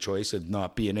took the choice of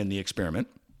not being in the experiment.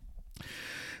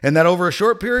 And that over a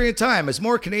short period of time, as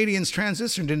more Canadians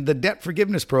transitioned into the debt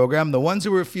forgiveness program, the ones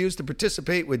who refused to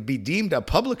participate would be deemed a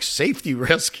public safety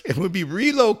risk and would be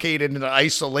relocated into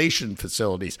isolation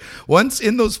facilities. Once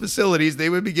in those facilities, they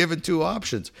would be given two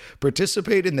options: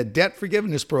 participate in the debt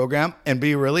forgiveness program and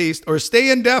be released, or stay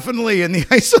indefinitely in the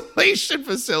isolation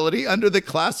facility under the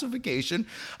classification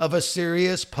of a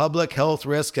serious public health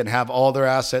risk and have all their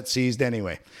assets seized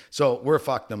anyway. So we're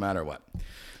fucked no matter what.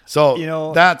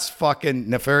 So, that's fucking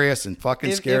nefarious and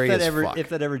fucking scary as fuck. If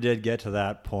that ever did get to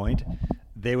that point,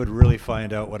 they would really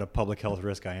find out what a public health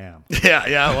risk I am.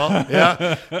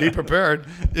 Yeah. Be prepared.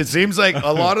 It seems like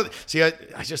a lot of... See, I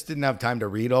just didn't have time to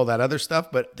read all that other stuff,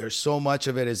 but there's so much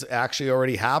of it has actually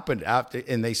already happened after,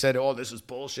 and they said, oh, this is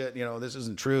bullshit, this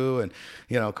isn't true. And,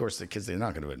 of course, the kids, they're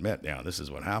not going to admit, this is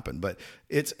what happened. But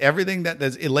it's everything that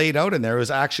is laid out in there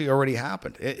has actually already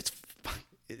happened.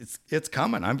 It's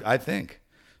coming, I think.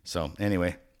 So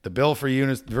anyway, the bill for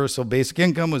universal basic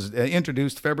income was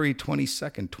introduced February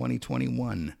 22nd,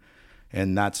 2021.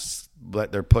 And that's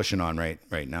what they're pushing on right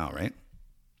now, right?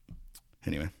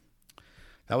 Anyway,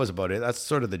 that was about it. That's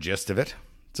sort of the gist of it.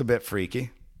 It's a bit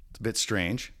freaky. It's a bit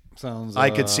strange. Sounds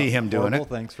I could see him horrible. doing it.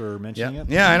 Thanks for mentioning it.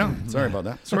 Yeah, I know. Sorry about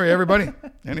that. Sorry, everybody.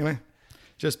 Anyway,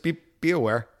 just be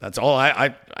aware. That's all.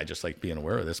 I just like being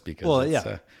aware of this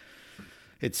because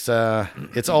it's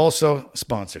also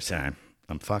sponsor time.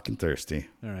 I'm fucking thirsty.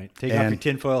 All right. Take off your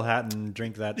tinfoil hat and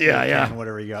drink that.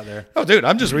 Whatever you got there. Oh, dude,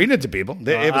 I'm just reading it to people.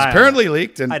 It was apparently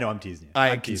leaked. And I know, I'm teasing you.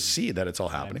 I can see that it's all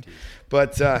happening.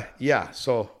 But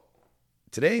so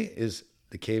today is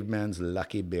the caveman's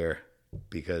lucky beer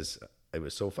because it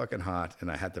was so fucking hot and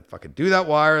I had to fucking do that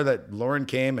wire that Lauren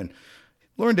came and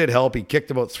Lauren did help. He kicked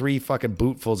about 3 fucking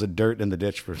bootfuls of dirt in the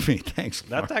ditch for me. Thanks,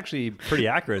 Lauren. That's actually pretty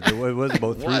accurate. It was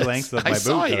about 3 lengths of my boot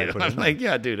that I put in. I'm like,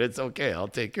 yeah, dude, it's okay. I'll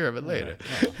take care of it later.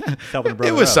 Helping a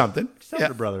brother it was out. something.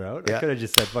 Helping a brother out. I could have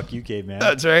just said, fuck you, caveman.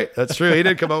 That's right. That's true. He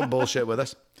did come out and bullshit with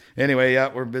us. Anyway,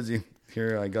 we're busy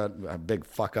here. I got a big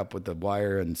fuck up with the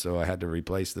wire, and so I had to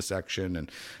replace the section. And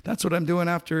that's what I'm doing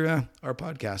after our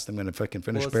podcast. I'm going to fucking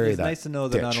finish bury that. It's nice to know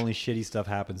that not only shitty stuff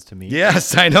happens to me.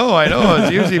 Yes, I know.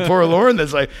 It's usually poor Lauren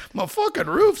that's like, my fucking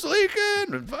roof's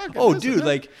leaking. And fucking dude,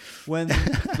 like when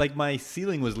like my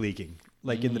ceiling was leaking,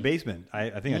 like in the basement.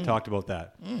 I think I talked about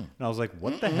that. And I was like,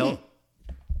 what the hell?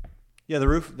 Yeah, the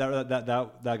roof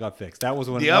that got fixed. That was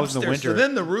when that was in the winter. So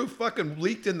then the roof fucking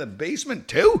leaked in the basement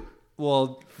too?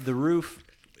 Well, the roof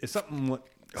is something went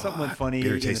funny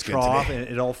in the trough, and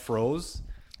it all froze,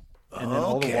 and then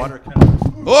all the water kind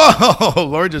of. Whoa!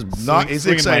 Lord just he's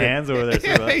excited. My hands over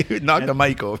there. He knocked the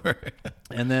mic over.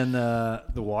 And then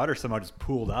the water somehow just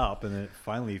pooled up, and then it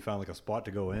finally found like a spot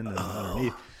to go in and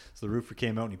underneath. So the roofer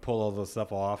came out and he pulled all the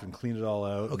stuff off and cleaned it all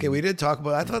out. Okay, we did talk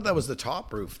about. I thought that was the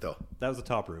top roof, though. That was the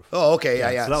top roof. Oh, okay,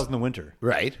 yeah. So that was in the winter,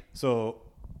 right? So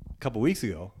a couple weeks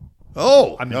ago.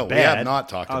 Oh, I'm in bed. We have not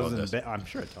talked about this. I'm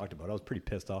sure I talked about it. I was pretty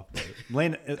pissed off about it. I'm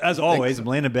laying, as always, I'm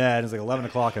laying in bed. It's like 11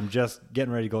 o'clock. I'm just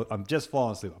getting ready to go. I'm just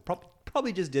falling asleep. I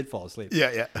probably just did fall asleep.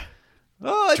 Yeah.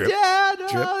 Oh, Dad,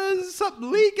 there's something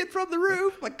leaking from the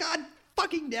roof. My God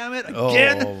fucking damn it.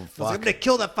 Again. Oh, I was like, I'm going to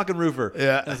kill that fucking roofer.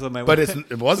 Yeah. And so it wasn't my in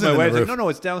the wife's roof. like, no,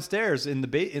 it's downstairs in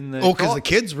the Oh, because the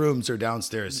kids' rooms are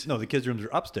downstairs. No, the kids' rooms are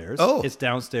upstairs. Oh. It's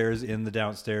downstairs in the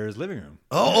downstairs living room.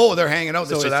 Oh, they're hanging out.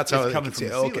 So that's how it's coming from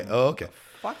the ceiling. Okay. Oh, okay. What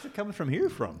the fuck's it coming from here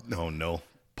from? No.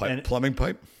 Plumbing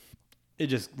pipe? It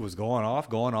just was going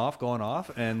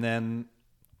off. And then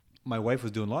my wife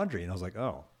was doing laundry, and I was like,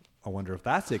 oh, I wonder if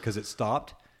that's it, because it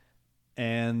stopped,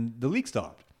 and the leak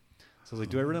stopped. So I was like,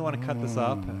 do I really want to cut this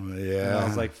up? Yeah. And I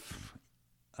was like,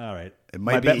 all right. It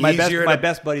might be easier. My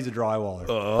best buddy's a drywaller.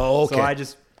 Oh, okay. So I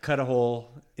just cut a hole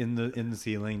in the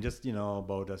ceiling, just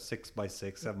about a 6x6,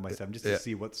 7x7, just to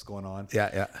see what's going on.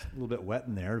 Yeah. A little bit wet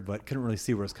in there, but couldn't really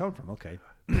see where it's coming from. Okay.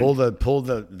 Pull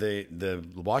the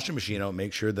washing machine out.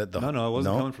 Make sure that No, it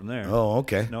wasn't coming from there. Oh,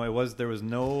 okay. No, there was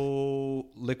no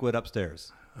liquid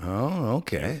upstairs. Oh,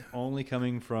 okay. Only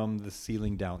coming from the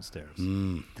ceiling downstairs.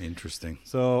 Interesting.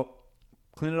 So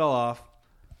clean it all off.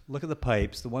 Look at the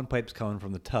pipes. The one pipe's coming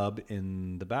from the tub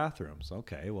in the bathroom. So,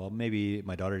 okay, well, maybe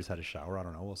my daughter just had a shower. I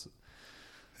don't know.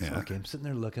 Okay, I'm sitting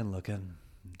there looking.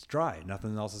 It's dry.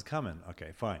 Nothing else is coming.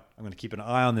 Okay, fine. I'm going to keep an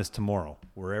eye on this tomorrow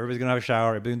where everybody's going to have a shower.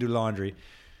 Everybody's going to do laundry.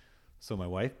 So my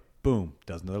wife, boom,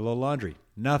 does another little laundry.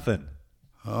 Nothing.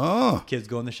 Oh. Kids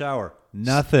go in the shower.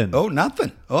 Nothing. Oh,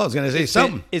 nothing. Oh, I was going to say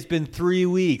something. It's been 3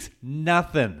 weeks.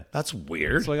 Nothing. That's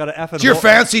weird. So I got to F it. It's your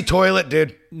fancy toilet,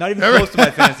 dude. Not even close to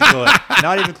my fancy toilet.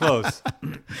 Not even close.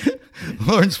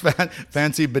 Lauren's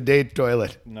fancy bidet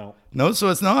toilet. No. No, so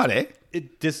it's not, eh?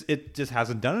 It just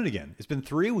hasn't done it again. It's been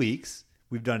 3 weeks.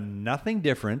 We've done nothing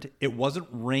different. It wasn't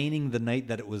raining the night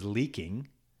that it was leaking,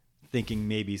 thinking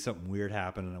maybe something weird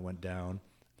happened and it went down.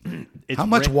 How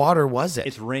much water was it?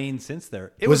 It's rained since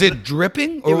there. Was it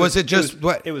dripping or was it just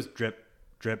what? It was drip,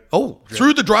 drip. Oh, drip,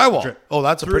 through the drywall. Drip. Oh,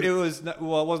 that's It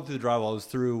wasn't through the drywall. It was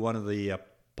through one of the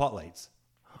pot lights.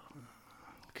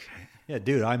 Okay. Yeah,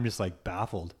 dude, I'm just like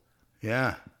baffled.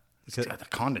 Yeah. The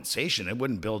condensation, it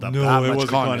wouldn't build up No, that it much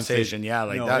wasn't condensation. Yeah,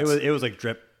 like that. It was like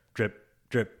drip, drip,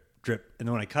 drip, drip. And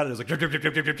then when I cut it, it was like drip, drip, drip,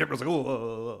 drip, drip, drip. I was like,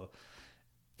 oh.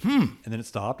 And then it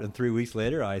stopped. And 3 weeks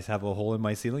later, I have a hole in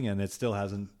my ceiling and it still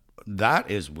hasn't.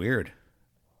 That is weird.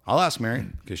 I'll ask Mary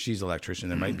because she's an electrician.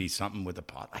 There might be something with the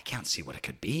pot. I can't see what it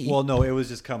could be. Well, no, it was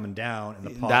just coming down. And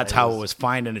the pot That's how it was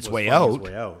finding its way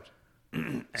out.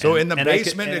 So in the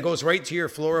basement, it goes right to your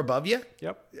floor above you?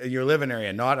 Yep. Your living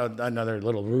area, not another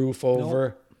little roof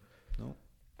over? No.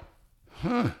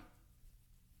 Huh.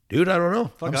 Dude, I don't know.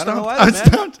 Fuck, I'm I don't know stumped. either, I'm man.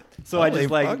 stumped. So I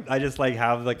just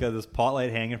have like this pot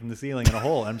light hanging from the ceiling in a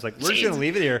hole. I'm just like, we're just gonna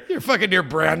leave it here. You're fucking your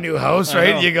brand new house,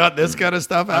 right? You got this kind of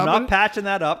stuff I'm happening? not patching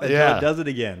that up until it does it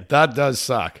again. That does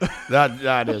suck.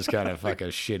 that is kind of like a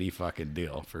shitty fucking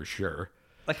deal for sure.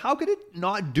 Like, how could it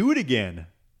not do it again?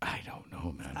 I don't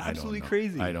know, man. Absolutely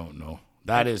crazy. I don't know.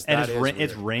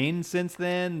 It's rained since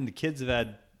then. The kids have had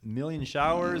a million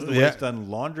showers. The wife's done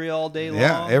laundry all day long.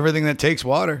 Yeah, everything that takes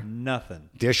water.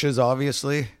 Nothing. Dishes,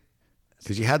 obviously.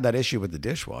 Because you had that issue with the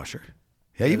dishwasher.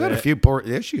 Yeah, you've had a few poor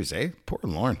issues, eh? Poor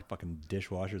Lauren. Fucking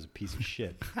dishwasher's a piece of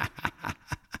shit.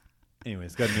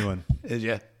 Anyways, got a new one. Is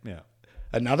ya? Yeah.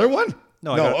 Another one?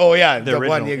 No. Oh, yeah. The original,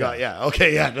 one you got. Yeah.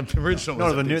 Okay, yeah. The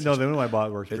original the new one I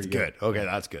bought works pretty good. It's good. Okay,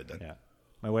 that's good then. Yeah.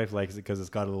 My wife likes it because it's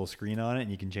got a little screen on it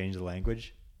and you can change the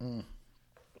language.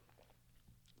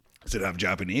 Does it have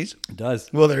Japanese? It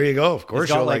does. Well, there you go. Of course,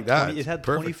 you'll like that. It had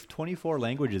 24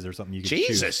 languages or something you could choose.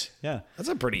 Jesus. Yeah. That's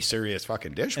a pretty serious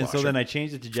fucking dishwasher. And so then I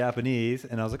changed it to Japanese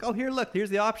and I was like, oh, here's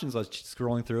the options. I was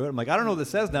scrolling through it. I'm like, I don't know what this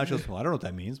says now. She goes, well, I don't know what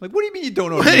that means. I'm like, what do you mean you don't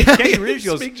know what it means? Can't you read it? She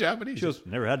goes, speak Japanese. She goes,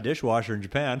 never had a dishwasher in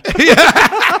Japan.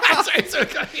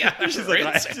 She's like,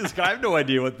 I have no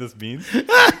idea what this means. Like,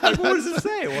 what does it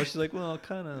say? Well, she's like, well,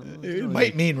 kind of. It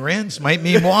might mean rinse, might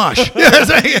mean wash.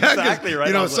 Exactly right.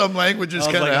 You know, some languages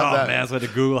kind of have that. Man, so I had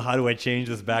to Google, how do I change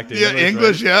this back to English?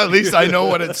 English, right? Yeah, at least I know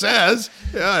what it says.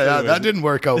 Yeah, that didn't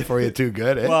work out for you too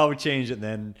good, eh? Well, we changed it, and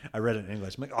then I read it in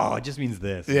English. I'm like, oh, it just means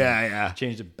this. Yeah.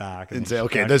 Changed it back. And say,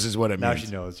 okay, this is what it means. Now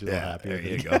she knows. She's all happy. There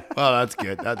you go. Well, that's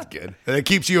good. That's good. And it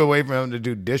keeps you away from having to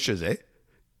do dishes, eh?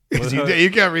 Because you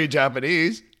can't read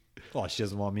Japanese. Well, she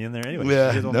doesn't want me in there anyway.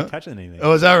 Yeah, she doesn't want me touching anything.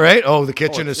 Oh, is that right? Oh, the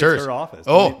kitchen is hers. It's her office.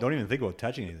 Oh. Don't even think about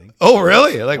touching anything. Oh,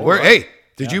 really? Like, where? Right. Hey,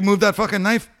 did you move that fucking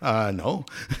knife? No.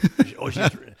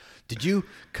 Did you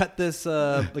cut this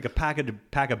like a pack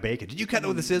of bacon? Did you cut it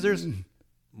with the scissors?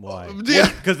 Why?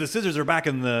 Yeah. Because the scissors are back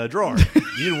in the drawer.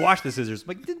 You didn't wash the scissors. I'm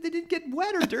like, they didn't get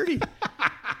wet or dirty.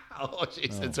 Oh,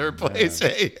 jeez, it's her place.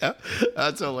 Hey,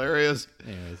 that's hilarious.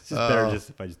 Anyways, it's just better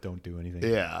if I just don't do anything.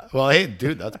 Yeah. Well, hey,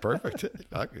 dude, that's perfect.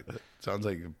 Sounds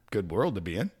like a good world to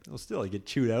be in. Well, still, you get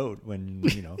chewed out when,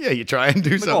 you know. Yeah, you try and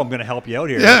do something. Oh, I'm going to help you out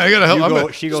here. Yeah, I got to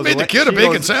help. She goes made away. the kid a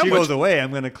bacon sandwich. She goes away. I'm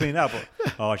going to clean up.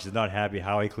 Oh, she's not happy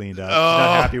how I cleaned up. She's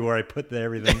not happy where I put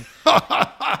everything.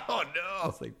 Oh, no.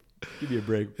 It's like, give me a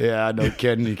break. Yeah, no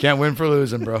kidding. You can't win for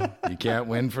losing, bro. You can't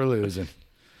win for losing.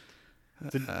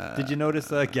 Did you notice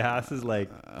gas is like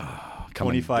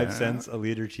 25 cents a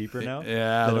liter cheaper now?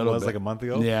 Yeah, than it was like a month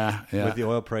ago. Yeah. With the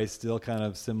oil price still kind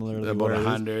of similar. About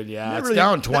 100. Yeah, it's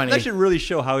down 20. That should really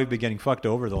show how we've been getting fucked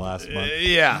over the last month.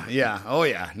 Yeah. Oh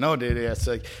yeah. No, dude. It's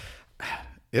like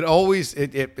it always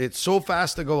it's so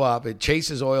fast to go up. It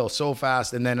chases oil so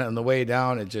fast, and then on the way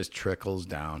down, it just trickles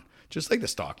down, just like the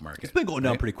stock market. It's been going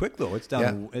down pretty quick though. It's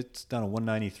down. It's down to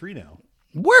 193 now.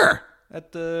 Where?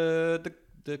 At the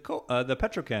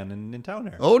Petrocan in town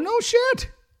here. Oh no shit.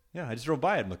 Yeah, I just drove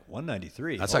by it. I'm like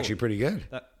 193. That's actually pretty good.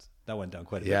 That went down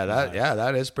quite a bit.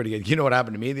 That is pretty good. You know what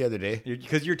happened to me the other day?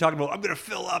 Because you're talking about I'm gonna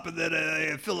fill up and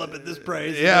then fill up at this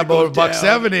price. Yeah, about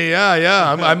 $1.70.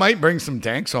 Yeah. I might bring some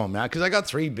tanks home now because I got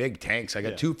 3 big tanks. I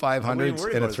got 2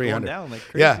 500s and a 300. Down like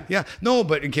crazy. Yeah. No,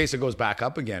 but in case it goes back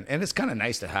up again, and it's kind of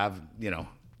nice to have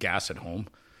gas at home.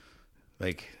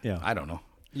 Like, I don't know.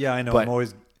 Yeah, I know. But I'm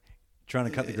always trying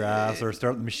to cut the grass or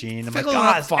start the machine. I'm like, Filling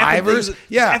up fivers.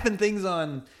 effing things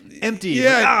on empty.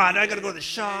 Yeah. Like, I got to go to the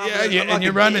shop. Yeah, and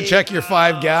you run and check your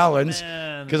 5 gallons.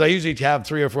 Man. Because I usually have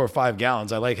 3 or 4 or 5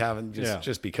 gallons. I like having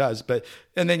just because. But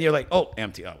and then you're like, oh,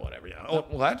 empty. Oh, whatever. Yeah. Oh,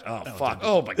 what? Oh, fuck.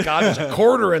 Oh my God, there's a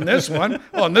quarter in this one.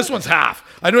 Oh, and this one's half.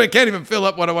 I can't even fill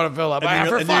up what I want to fill up.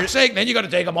 For fuck's sake, then you got to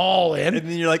take them all in. And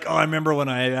then you're like, oh, I remember when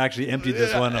I actually emptied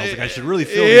this one. I was like, I should really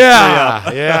fill this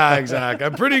up. Yeah, exactly.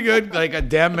 I'm pretty good. Like a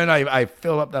Demon, I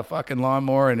fill up that fucking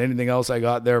lawnmower and anything else I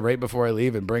got there right before I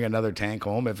leave and bring another tank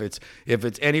home if it's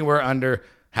anywhere under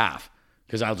half.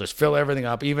 Because I'll just fill everything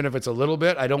up. Even if it's a little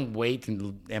bit, I don't wait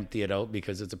and empty it out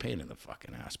because it's a pain in the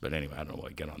fucking ass. But anyway, I don't know why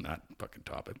I get on that fucking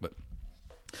topic. But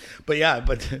yeah,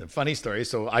 funny story.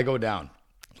 So I go down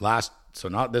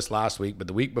not this last week, but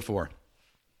the week before.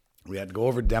 We had to go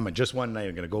over to Demon just one night.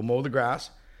 I'm going to go mow the grass,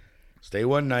 stay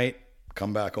one night,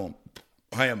 come back home.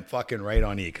 I am fucking right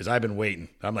on E because I've been waiting.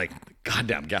 I'm like,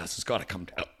 goddamn gas has got to come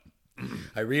down.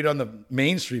 I read on the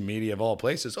mainstream media of all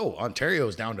places,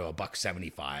 Ontario's down to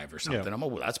 $1.75 or something. Yeah. I'm like,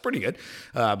 well, that's pretty good.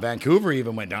 Vancouver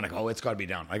even went down. I go, it's got to be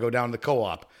down. I go down to the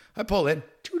co-op. I pull in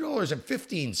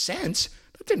 $2.15.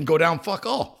 That didn't go down fuck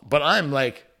all. But I'm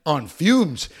like on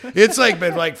fumes. It's like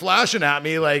been like flashing at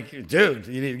me like, dude,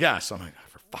 you need gas. So I'm like,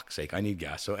 for fuck's sake, I need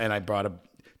gas. So and I brought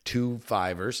 2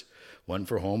 fivers, one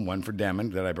for home, one for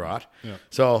Demon that I brought. Yeah.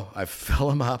 So I fill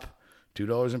them up,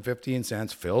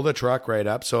 $2.15, fill the truck right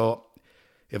up. So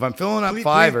if I'm filling up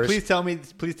fivers, please tell me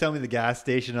the gas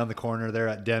station on the corner there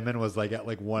at Denman was like at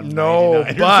like $1.99. No,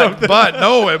 but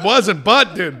no, it wasn't.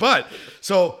 But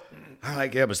so I'm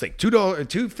like, it was like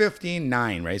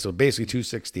 $2.15.9, right? So basically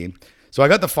 $2.16. So I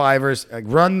got the fivers. I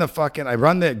run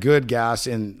the good gas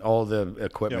in all the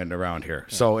equipment around here.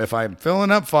 Yep. So if I'm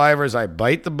filling up fivers, I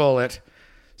bite the bullet.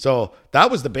 So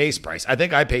that was the base price. I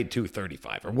think I paid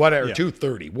 $2.35 or whatever,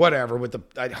 $2.30, whatever.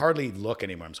 I hardly look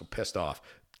anymore. I'm so pissed off.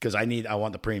 Because I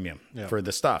want the premium for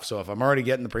the stuff. So if I'm already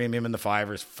getting the premium in the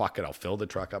fivers, fuck it, I'll fill the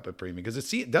truck up with premium.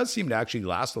 Because it does seem to actually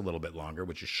last a little bit longer,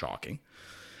 which is shocking.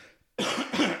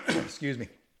 Excuse me.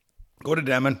 Go to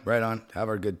Demon, right on, have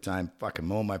our good time, fucking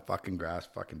mow my fucking grass,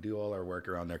 fucking do all our work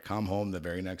around there, come home the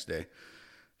very next day.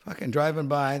 Fucking driving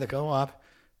by the co-op,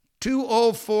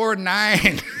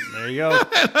 $2.049. There you go.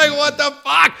 Like, what the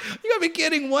fuck? You gotta be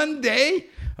kidding, one day?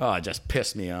 Oh, it just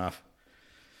pissed me off.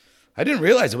 I didn't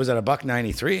realize it was at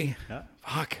 $1.93. Yeah.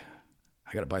 Fuck.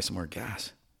 I got to buy some more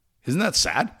gas. Isn't that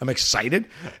sad? I'm excited.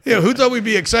 Who thought we'd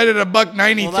be excited at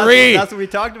 $1.93? Well, that's what we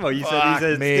talked about. You said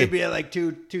it's going to be at like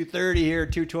 $2.30 here,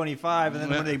 $2.25, and then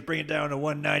when they bring it down to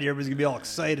 $1.90, everybody's going to be all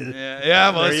excited. Yeah,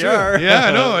 well, it's true.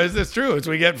 Yeah, no, it's true. It's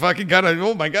we get fucking kind of,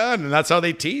 oh my God, and that's how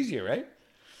they tease you, right?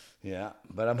 Yeah,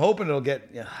 but I'm hoping it'll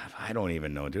get. I don't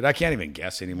even know, dude. I can't even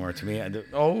guess anymore. To me,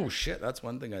 oh shit, that's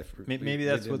one thing I. Maybe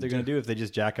that's what they're going to do if they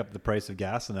just jack up the price of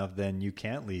gas enough. Then you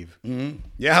can't leave. Mm-hmm.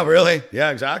 Yeah, really.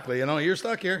 Yeah, exactly. You're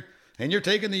stuck here, and you're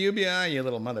taking the UBI, you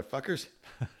little motherfuckers.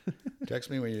 Text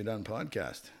me when you're done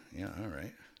podcast. Yeah, all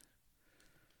right.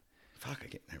 Fuck,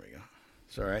 there we go.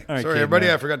 Sorry, everybody.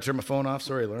 I forgot to turn my phone off.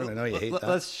 Sorry, Lauren. I know you hate that.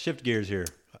 Let's shift gears here.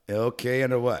 Okay,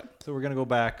 into what? So we're going to go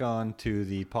back on to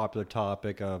the popular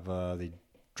topic of the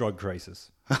drug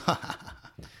crisis.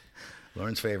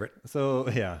 Lauren's favorite. So,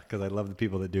 yeah, because I love the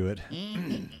people that do it.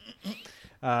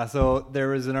 So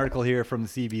there is an article here from the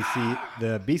CBC.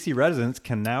 The BC residents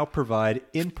can now provide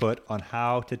input on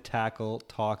how to tackle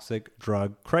toxic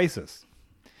drug crisis.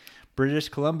 British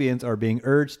Columbians are being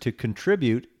urged to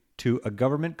contribute to a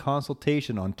government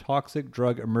consultation on toxic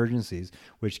drug emergencies,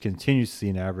 which continues to see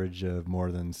an average of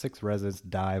more than 6 residents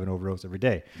die of an overdose every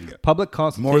day. Yeah. Public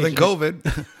consultation... More than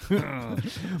COVID.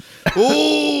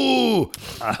 Ooh!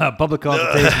 Public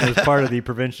consultation is part of the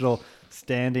Provincial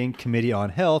Standing Committee on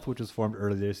Health, which was formed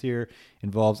earlier this year,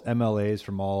 involves MLAs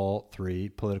from all 3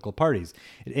 political parties.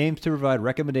 It aims to provide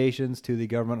recommendations to the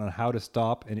government on how to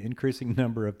stop an increasing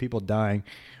number of people dying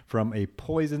from a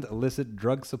poisoned illicit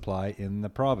drug supply in the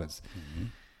province. Mm-hmm.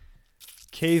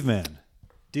 Caveman,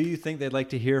 do you think they'd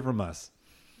like to hear from us?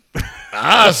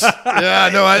 Us? Yeah,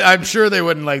 no, I'm sure they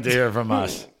wouldn't like to hear from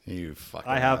us. You fucking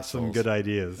I have assholes. Some good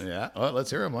ideas. Yeah. Well,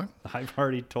 let's hear them more. I've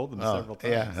already told them several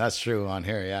times. Yeah, that's true on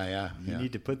here. Yeah. You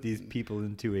need to put these people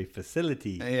into a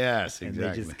facility. Yes, exactly. And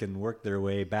they just can work their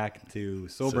way back to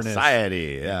soberness.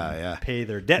 Society. Yeah. Pay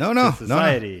their debt to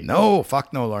society. No,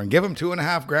 fuck no, Lauren. Give them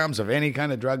 2.5 grams of any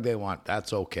kind of drug they want.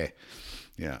 That's okay.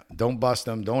 Yeah. Don't bust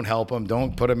them. Don't help them.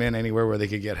 Don't put them in anywhere where they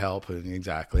could get help.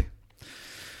 Exactly.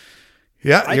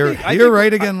 Yeah, you're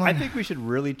right again, Lauren. I think we should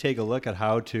really take a look at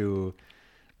how to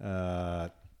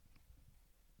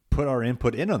put our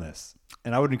input in on this.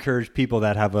 And I would encourage people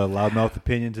that have a loudmouth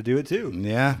opinion to do it too.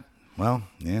 Yeah. Well,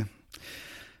 yeah.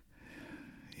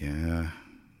 Yeah.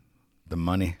 The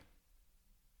money.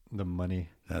 The money.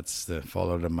 That's the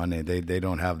follow the money. They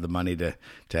don't have the money to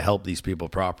help these people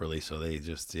properly, so they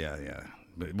just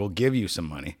But we'll give you some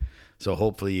money, so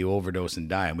hopefully you overdose and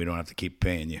die, and we don't have to keep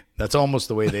paying you. That's almost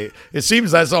the way they. It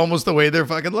seems that's almost the way they're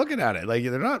fucking looking at it. Like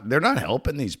they're not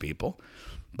helping these people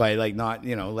by like not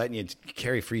letting you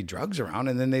carry free drugs around,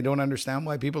 and then they don't understand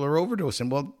why people are overdosing.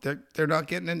 Well, they're not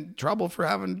getting in trouble for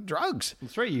having drugs.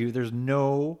 That's right.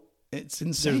 It's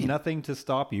insane. There's nothing to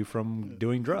stop you from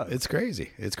doing drugs. It's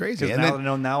crazy. It's crazy. And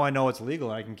now I know it's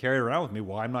legal and I can carry it around with me.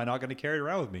 Why am I not going to carry it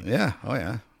around with me? Yeah. Oh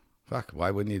yeah. Fuck.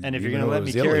 Why wouldn't you? And if you're going to let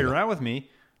me carry it around with me,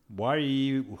 why are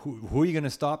you? Who are you going to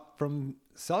stop from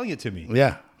selling it to me?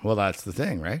 Yeah. Well, that's the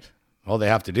thing, right? All they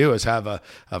have to do is have a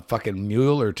fucking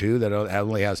mule or two that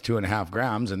only has 2.5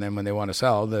 grams, and then when they want to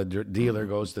sell, the dealer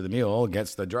goes to the mule,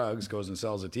 gets the drugs, goes and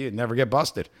sells it to you, and never get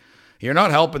busted. You're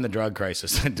not helping the drug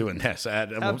crisis doing this.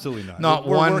 Absolutely not. Not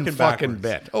We're one working fucking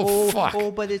backwards. bit. Oh, fuck. Oh,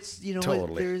 but it's,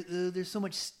 Totally. there's so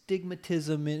much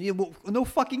stigmatism in no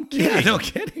fucking kidding. Yeah, no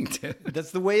kidding, dude. That's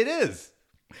the way it is.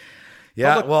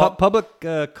 Yeah, Public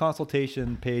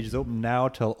consultation page is open now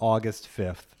till August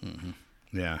 5th. Mm-hmm.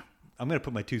 Yeah. I'm going to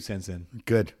put my 2 cents in.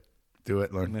 Good. Do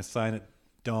it, Lauren. I'm going to sign it.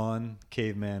 Dawn,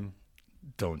 Caveman.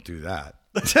 Don't do that.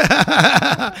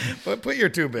 But put your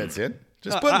 2 bits in.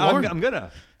 Just put Lauren. I'm going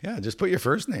to. Yeah, just put your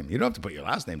first name. You don't have to put your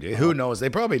last name, do you? Who knows? They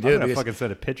probably do. I'm going to fucking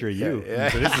send a picture of you. Yeah.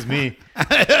 So this is me.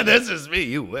 This is me.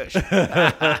 You wish.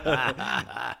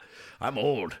 I'm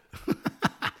old.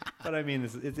 But I mean,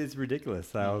 it's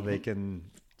ridiculous how they can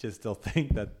just still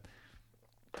think that.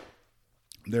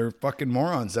 They're fucking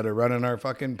morons that are running our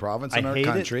fucking province and our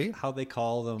country. It how they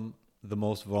call them the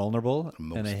most vulnerable.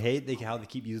 And I hate how they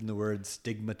keep using the word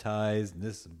stigmatized and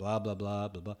this and blah, blah, blah,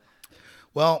 blah, blah.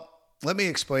 Well, let me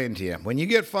explain to you. When you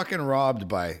get fucking robbed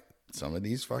by some of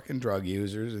these fucking drug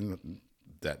users and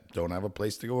that don't have a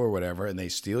place to go or whatever, and they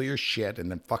steal your shit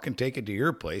and then fucking take it to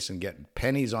your place and get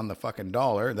pennies on the fucking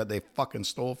dollar that they fucking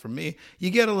stole from me, you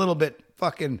get a little bit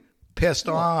fucking pissed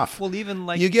off. Well, even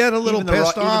like you get a little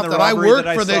pissed off that I worked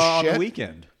for this shit on the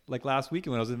weekend. Like last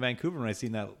weekend when I was in Vancouver and I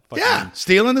seen that fucking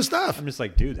stealing the stuff. I'm just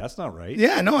like, dude, that's not right.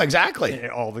 Yeah, no, exactly.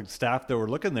 All the staff that were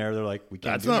looking there, they're like, we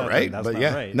can't that's do not that. right. That's but not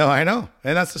yeah, right. No, I know.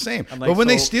 And that's the same. Like, but when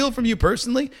they steal from you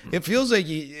personally, it feels like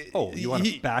you want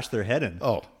to bash their head in.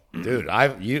 Oh, dude,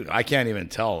 I can't even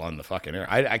tell on the fucking air.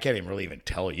 I can't even really even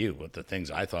tell you what the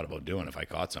things I thought about doing if I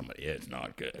caught somebody. It's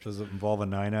not good. Does it involve a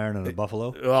 9-iron and a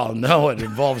buffalo? Oh, no, it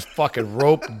involves fucking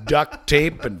rope, duct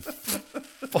tape, and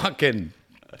fucking,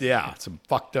 some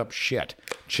fucked up shit.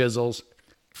 Chisels,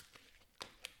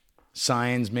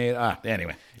 signs made.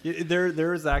 Anyway.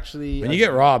 There is actually... When you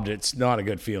get robbed, it's not a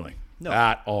good feeling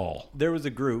at all. There was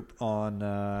a group on...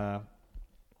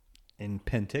 in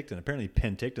Penticton. Apparently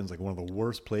Penticton's like one of the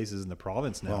worst places in the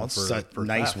province now. Well, it's for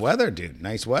nice theft. weather, dude.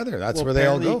 Nice weather. That's where they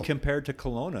all go. Compared to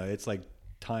Kelowna, it's like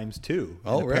 ×2.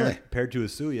 Oh, and really? Compared to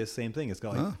Asuya, same thing. It's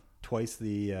got like twice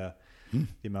the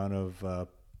amount of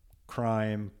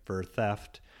crime for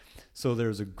theft. So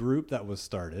there's a group that was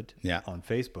started on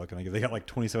Facebook, and they got like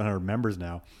 2,700 members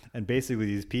now. And basically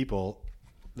these people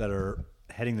that are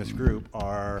heading this group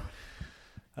are...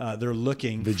 they're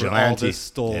looking for all this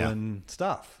stolen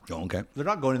stuff. Oh, okay. They're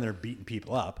not going in there beating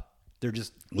people up. They're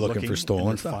just looking for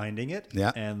stolen stuff. Finding it.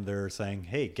 Yeah. And they're saying,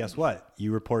 hey, guess what?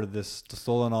 You reported this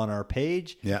stolen on our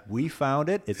page. Yeah. We found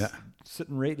it. It's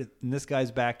sitting right in this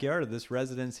guy's backyard, or this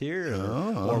residence here.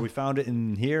 Or we found it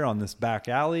in here on this back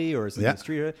alley, or it's in the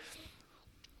street.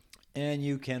 And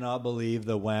you cannot believe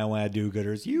the wah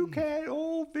do-gooders. You can't,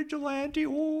 vigilante,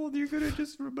 you're going to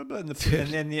just... And the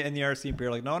RCMP are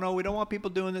like, no, we don't want people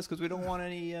doing this because we don't want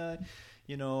any,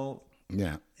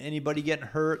 anybody getting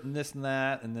hurt and this and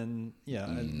that. And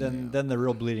then, then the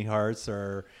real bleeding hearts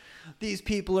are... These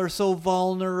people are so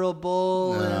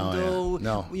vulnerable.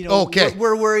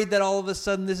 We're worried that all of a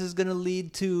sudden this is going to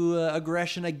lead to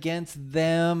aggression against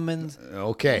them. And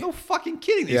no fucking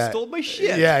kidding. They stole my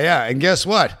shit. Yeah. And guess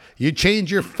what? You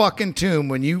change your fucking tune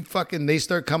when they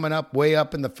start coming up way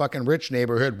up in the fucking rich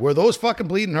neighborhood where those fucking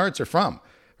bleeding hearts are from,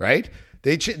 right?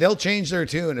 They'll change their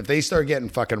tune if they start getting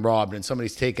fucking robbed and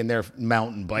somebody's taking their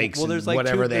mountain bikes and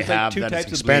whatever they have two that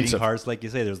types is of bleeding expensive. hearts, like you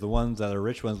say. There's the ones that are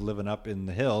rich ones living up in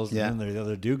the hills, and then there's the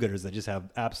other do-gooders that just have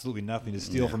absolutely nothing to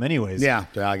steal from anyways. Yeah,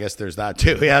 I guess there's that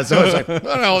too. Yeah, so it's like,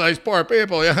 these poor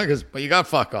people. Yeah, but you got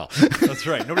fuck all. That's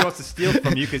right. Nobody wants to steal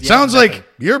from you because sounds like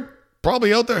you're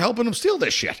probably out there helping them steal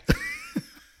this shit.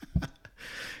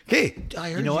 Okay,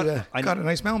 I heard you got a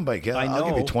nice mountain bike. Yeah, I'll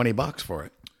give you $20 for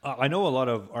it. I know a lot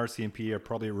of RCMP are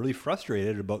probably really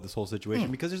frustrated about this whole situation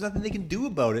because there's nothing they can do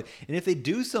about it. And if they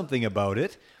do something about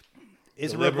it,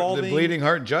 it's the bleeding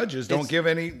heart judges don't give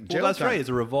any jail that's time. right. It's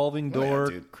a revolving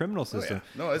door criminal system.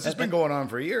 No, it's just been going on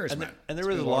for years, man. And there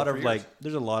was a lot of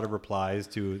there's a lot of replies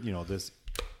to this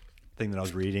thing that I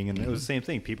was reading, and it was the same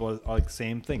thing. People are like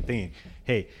same thing, thinking,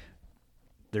 hey,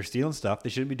 they're stealing stuff. They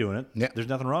shouldn't be doing it. Yeah. There's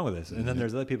nothing wrong with this. And then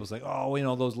there's other people saying,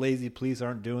 oh, those lazy police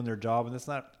aren't doing their job, and that's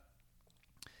not.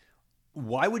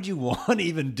 Why would you want to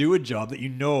even do a job that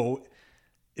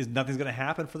is nothing's going to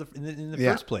happen in the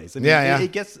first place? I mean,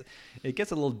 it gets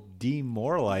a little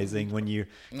demoralizing when you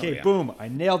boom, I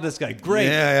nailed this guy. Great.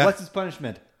 What's his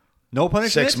punishment? No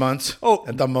punishment. 6 months. Oh,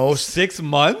 at the most. 6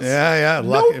 months. Yeah.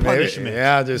 No punishment. Maybe.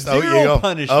 Yeah, just Zero out you go.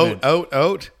 punishment.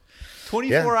 Out.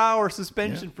 24-hour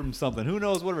suspension from something. Who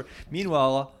knows? Whatever.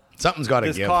 Meanwhile, something's got to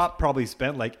give. This cop probably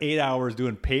spent like 8 hours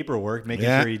doing paperwork, making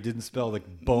sure he didn't spell the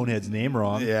bonehead's name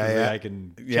wrong. I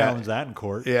can challenge that in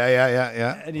court.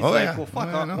 Yeah. And he's well,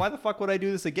 fuck. Why the fuck would I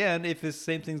do this again if this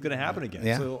same thing's going to happen again?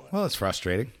 Yeah. So, well, it's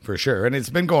frustrating for sure, and it's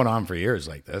been going on for years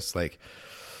like this. Like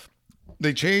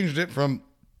they changed it from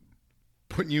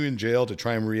putting you in jail to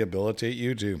try and rehabilitate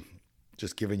you to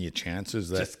just giving you chances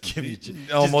that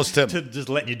almost to just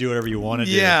letting you do whatever you want to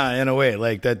do. Yeah, in a way,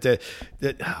 like that.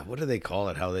 What do they call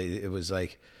it? It was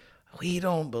like, we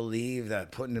don't believe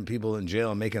that putting people in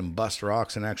jail and making them bust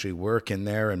rocks and actually work in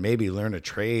there and maybe learn a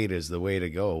trade is the way to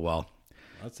go. Well,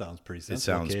 that sounds pretty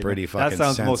sensible. It sounds pretty fucking sensible. That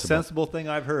sounds the most sensible thing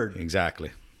I've heard.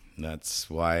 Exactly. That's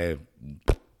why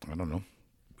I don't know.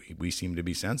 We seem to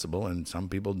be sensible, and some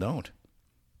people don't,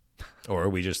 or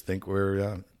we just think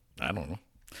we're. I don't know.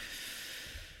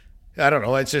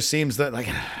 It just seems that, like,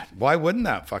 why wouldn't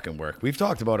that fucking work? We've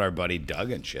talked about our buddy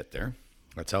Doug and shit there.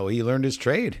 That's how he learned his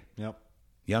trade. Yep.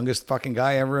 Youngest fucking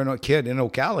guy ever in a kid in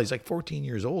Ocala. He's like 14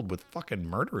 years old with fucking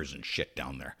murderers and shit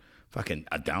down there. Fucking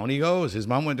down he goes. His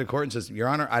mom went to court and says, Your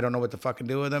Honor, I don't know what to fucking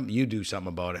do with him. You do something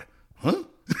about it. Huh?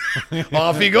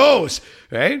 Off he goes.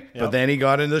 Right? Yep. But then he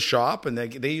got in the shop and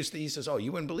he says, oh,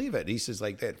 you wouldn't believe it. He says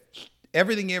like that.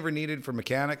 Everything you ever needed for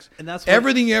mechanics. And that's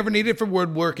everything you ever needed for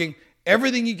woodworking.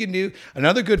 Everything you can do.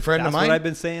 Another good friend of mine. That's what I've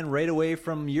been saying right away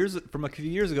from a few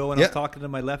years ago when I was talking to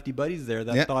my lefty buddies there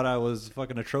that thought I was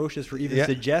fucking atrocious for even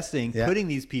suggesting putting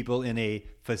these people in a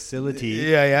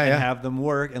facility and have them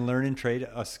work and learn and trade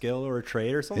a skill or a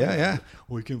trade or something.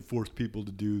 We can force people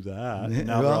to do that. And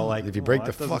now they're all like, if you break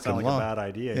the fucking sound law. Like a bad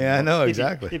idea. Yeah, I know,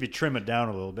 exactly. If you trim it down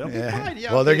a little bit.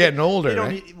 Well, they're getting older,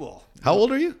 right? How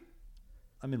old are you?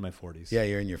 I'm in my 40s. Yeah,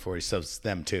 you're in your 40s. So it's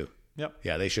them too. Yep.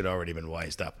 Yeah, they should already been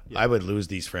wised up. Yep. I would lose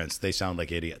these friends. They sound like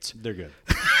idiots. They're good.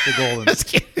 They're golden.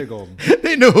 They're golden.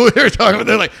 They know who they're talking about.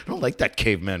 They're like, I don't like that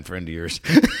caveman friend of yours.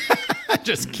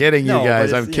 Just kidding, you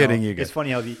guys. I'm kidding you guys. It's funny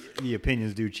how the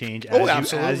opinions do change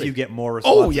as you get more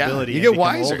responsibility. You get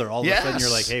wiser. Older, all of a sudden you're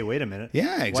like, hey, wait a minute.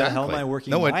 Yeah, exactly. Why the hell am I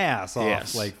working my ass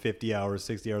off like 50 hours,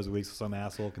 60 hours a week so some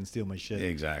asshole can steal my shit?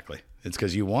 Exactly. It's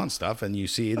because you want stuff and you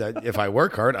see that if I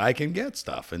work hard, I can get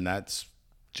stuff. And that's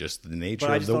just the nature of the world.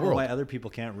 But I just don't know why other people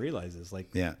can't realize this. Like,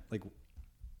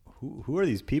 who are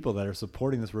these people that are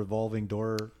supporting this revolving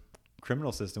door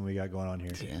criminal system we got going on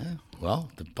here? Yeah, well,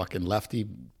 the fucking lefty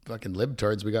fucking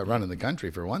libtards we got running the country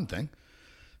for one thing.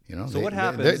 You know, so what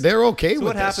happens? They're okay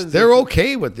with this. They're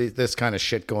okay with this kind of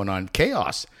shit going on.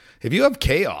 Chaos. If you have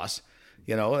chaos,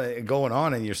 going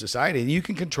on in your society, you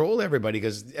can control everybody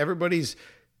because everybody's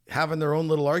having their own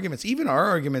little arguments. Even our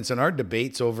arguments and our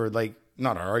debates over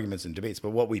not our arguments and debates,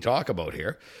 but what we talk about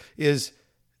here is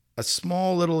a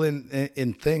small little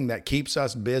in thing that keeps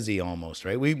us busy almost,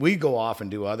 right? We go off and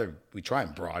do we try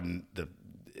and broaden the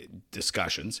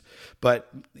discussions,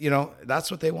 but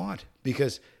that's what they want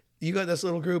because you got this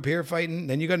little group here fighting,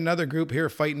 then you got another group here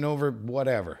fighting over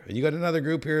whatever. And you got another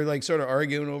group here sort of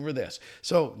arguing over this.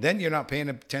 So then you're not paying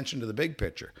attention to the big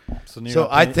picture. So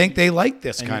I think they like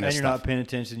this kind of stuff. And you're not paying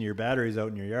attention to your batteries out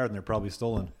in your yard and they're probably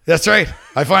stolen. That's right.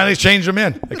 I finally changed them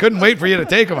in. I couldn't wait for you to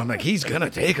take them. I'm like, he's going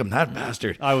to take them, that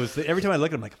bastard. Every time I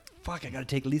look at him, I'm like, fuck, I got to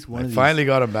take at least one of these. I finally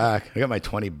got them back. I got my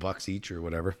 $20 each or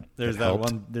whatever. There's that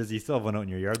one. You still have one out in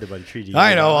your yard there by the tree.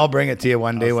 I know. I'll bring it to you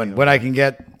one day when I can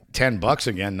get $10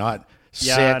 again, not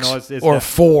 6 or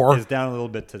 4. It's down a little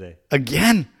bit today.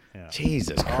 Again? Yeah.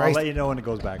 Jesus Christ. I'll let you know when it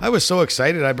goes back. I was so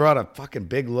excited. I brought a fucking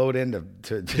big load into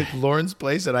to Lauren's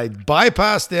place and I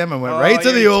bypassed him and went right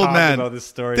to the old man. About this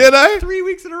story. Did I? 3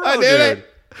 weeks in a row, I did it.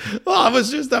 Well,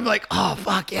 I'm like, oh,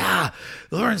 fuck yeah.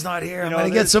 Lauren's not here. I'm going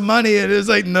to get some money. It is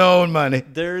like no money.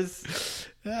 There's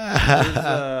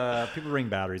people bring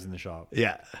batteries in the shop.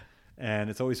 Yeah.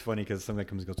 And it's always funny because somebody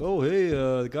comes and goes, oh, hey,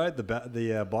 the guy at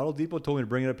the bottle depot told me to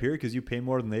bring it up here because you pay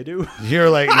more than they do. You're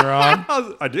like, you're on.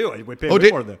 I do. I pay more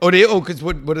than them. Oh, do you? Oh, because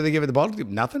what do they give at the bottle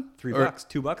depot? Nothing? $3,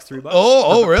 $2, $3.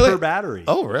 Oh, really? Per battery.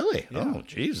 Oh, really? Yeah. Oh,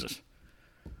 Jesus.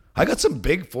 I got some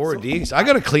big 4Ds. I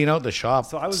got to clean out the shop.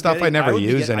 So I was stuff I never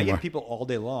use anymore. I get people all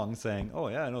day long saying, "Oh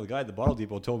yeah, I know the guy at the bottle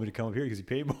depot told me to come up here because he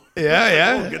paid more."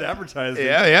 Yeah. Good advertising.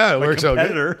 Yeah. It works out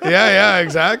good. Yeah,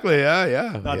 exactly.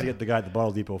 Yeah. Not to get the guy at the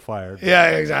bottle depot fired.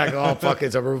 Yeah, exactly. Oh fuck,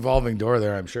 it's a revolving door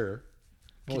there. I'm sure.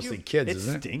 Mostly kids,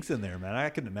 isn't it? It stinks in there, man. I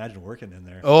couldn't imagine working in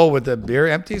there. Oh, with the beer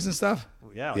empties and stuff.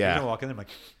 Yeah. You can walk in there, I'm like,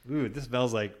 ooh, this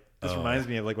smells like. This reminds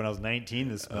me of like when I was 19.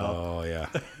 This smell. Oh yeah.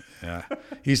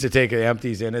 He used to take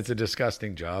empties in. It's a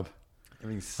disgusting job.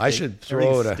 I should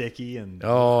throw it sticky and.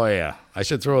 Oh yeah, I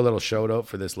should throw a little shout out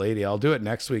for this lady. I'll do it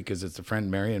next week because it's a friend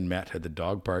Marion met at the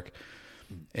dog park,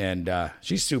 and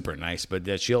she's super nice.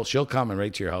 But she'll come and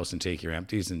right to your house and take your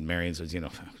empties. And Marion says,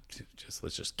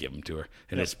 let's just give them to her,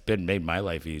 and it's made my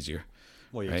life easier.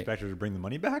 Well, you expect her to bring the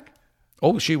money back?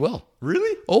 Oh, she will.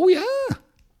 Really? Oh yeah.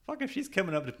 Fuck, if she's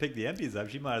coming up to pick the empties up,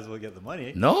 she might as well get the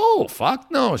money. No, fuck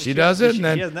no. She doesn't. She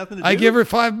has nothing to do. I give her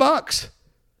 $5.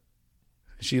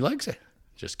 She likes it.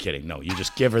 Just kidding. No, you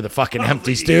just give her the fucking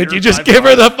empties, dude. You just give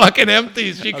her the fucking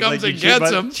empties. She comes and gets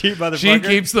them. She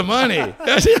keeps the money.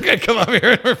 She's gonna come up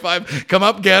here and her come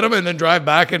up, get them, and then drive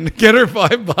back and get her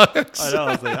 $5. I know.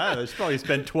 I was like, I should probably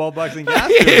spend $12 in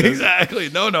gas. Exactly.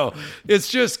 No. It's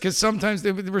just because sometimes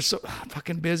we're so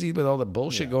fucking busy with all the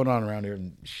bullshit going on around here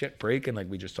and shit breaking, like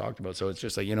we just talked about. So it's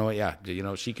just like,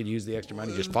 she could use the extra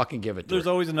money. Just fucking give it to her. There's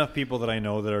always enough people that I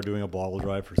know that are doing a bottle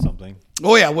drive for something.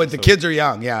 Oh yeah, when the kids are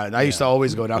young. Yeah, and I used to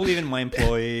always go down. Well, even my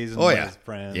employees and my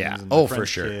friends. Yeah. And for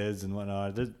sure. Kids and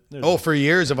whatnot. For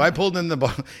years, if I pulled into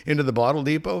the bottle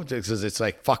depot, because it's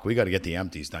like, fuck, we got to get the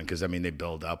empties done because, they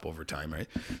build up over time, right?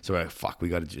 So, we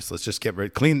got to let's just get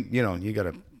rid clean, you got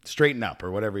to straighten up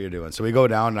or whatever you're doing. So we go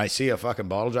down and I see a fucking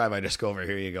bottle drive. I just go over,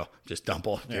 here you go. Just dump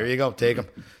all. Here you go. Take them.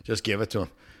 Just give it to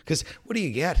them. Because what do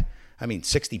you get?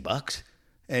 $60.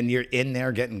 And you're in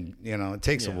there getting, it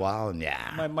takes a while. And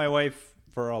My wife,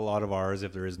 for a lot of ours,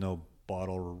 if there is no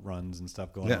bottle runs and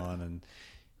stuff going on, and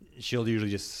she'll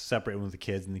usually just separate them with the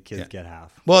kids, and the kids get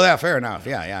half. Well, yeah, fair enough.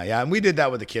 Yeah. And we did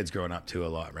that with the kids growing up too a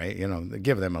lot, right?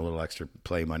 Give them a little extra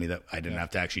play money that I didn't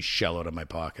have to actually shell out of my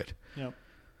pocket. Yep.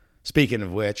 Speaking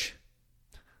of which,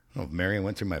 Marion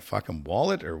went through my fucking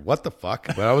wallet or what the fuck?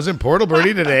 When I was in Port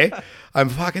Alberta today, I'm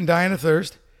fucking dying of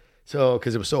thirst. So,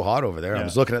 because it was so hot over there, I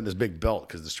was looking at this big belt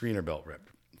because the screener belt ripped.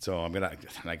 So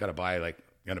I got to buy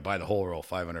the whole roll,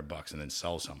 $500, and then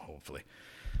sell some hopefully,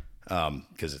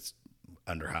 because it's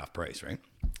under half price, right?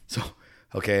 So,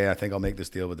 okay, I think I'll make this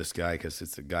deal with this guy because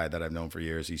it's a guy that I've known for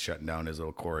years. He's shutting down his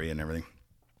little quarry and everything.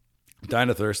 Dying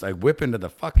of thirst, I whip into the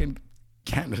fucking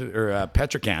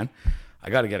Petra can. I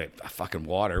got to get a fucking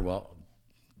water. Well,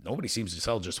 nobody seems to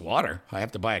sell just water. I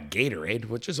have to buy a Gatorade,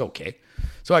 which is okay.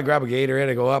 So I grab a Gatorade.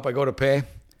 I go up. I go to pay.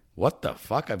 What the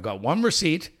fuck? I've got one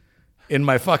receipt in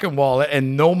my fucking wallet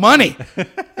and no money.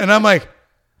 And I'm like,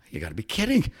 you got to be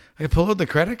kidding. I pull out the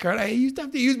credit card. I used to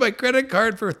have to use my credit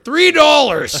card for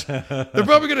 $3. They're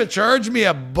probably going to charge me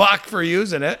 $1 for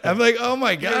using it. I'm like, oh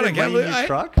my God. I can't believe it.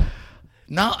 Truck?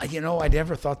 No, I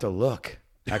never thought to look.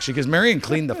 Actually, because Marion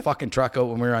cleaned the fucking truck out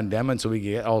when we were on Denman, so we could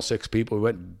get all 6 people.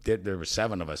 There were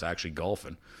 7 of us actually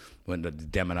golfing. Went to the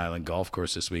Denman Island golf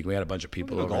course this week. We had a bunch of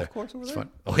people over there. Course over there?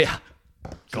 Fun. Oh yeah,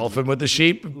 golfing with the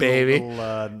sheep, baby.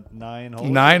 Little, 9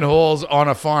 holes. 9 holes on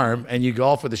a farm, and you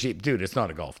golf with the sheep, dude. It's not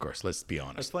a golf course. Let's be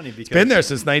honest. It's funny because it's been there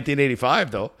since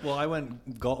 1985, though. Well, I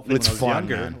went golfing when I was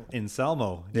younger in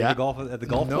Salmo. Did you golf at the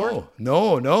golf port?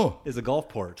 No. It's a golf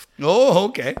port. Oh,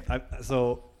 okay.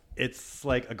 So it's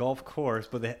like a golf course,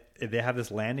 but they have this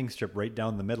landing strip right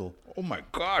down the middle. Oh my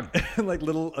God! like a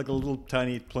little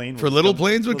tiny plane. For little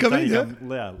planes would come in.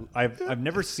 Yeah, I've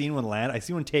never seen one land. I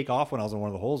seen one take off when I was on one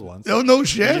of the holes once. Oh no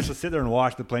shit! You just to sit there and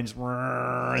watch the plane just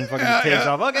and fucking takes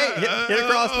off. Okay, hit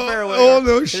across the fairway. Oh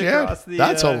no shit!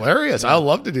 That's hilarious. I'd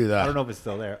love to do that. I don't know if it's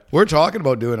still there. We're talking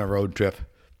about doing a road trip.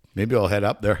 Maybe I'll head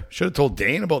up there. Should have told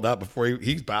Dane about that before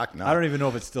he's back now. I don't even know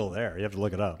if it's still there. You have to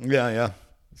look it up. Yeah.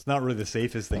 It's not really the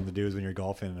safest thing to do is when you're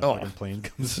golfing and a fucking plane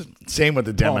comes. Same with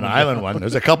the Denman Island one.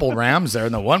 There's a couple rams there,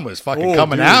 and the one was fucking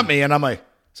coming at me, and I'm like,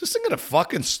 is this thing gonna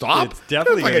fucking stop? It's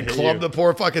definitely gonna club the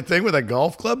poor fucking thing with a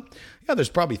golf club. Yeah, there's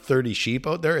probably 30 sheep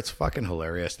out there. It's fucking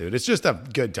hilarious, dude. It's just a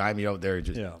good time. You're out there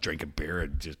just drinking beer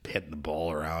and just hitting the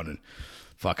ball around and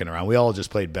fucking around. We all just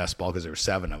played best ball because there were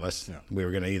 7 of us. Yeah. We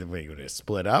were gonna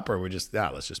split up or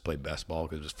let's just play best ball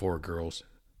because it was 4 girls,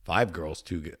 5 girls,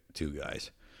 2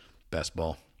 guys. Best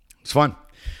ball. It's fun.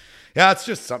 Yeah, it's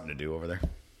just something to do over there.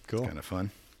 Cool. It's kind of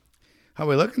fun. How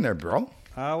we looking there, bro?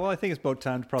 Well, I think it's about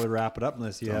time to probably wrap it up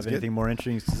unless you have anything more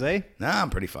interesting to say. Nah, I'm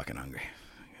pretty fucking hungry.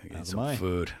 I get some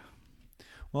food.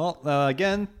 Well,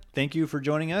 again, thank you for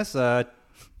joining us.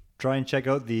 Try and check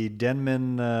out the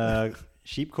Denman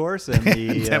sheep course and the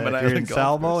if you're in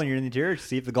Salmo and you're in the interior,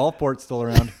 see if the golf port's still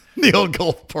around. The old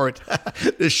golf port.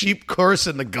 The sheep course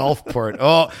and the golf port.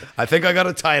 Oh, I think I got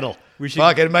a title.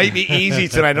 Fuck, it might be easy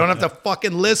tonight. I don't have to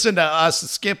fucking listen to us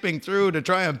skipping through to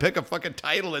try and pick a fucking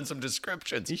title and some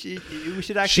descriptions. We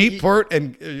should actually sheep port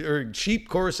or sheep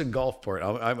course and golf port.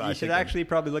 You should actually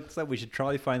probably look this up. We should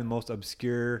probably find the most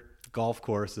obscure golf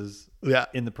courses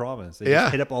in the province. They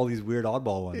just hit up all these weird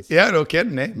oddball ones. Yeah, no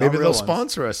kidding, eh? Maybe they'll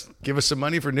sponsor us. Give us some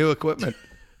money for new equipment.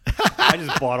 I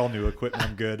just bought all new equipment.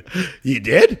 I'm good. You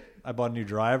did? I bought a new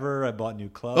driver. I bought new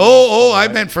clubs. I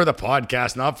meant for the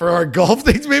podcast, not for our golf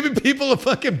things. Maybe people will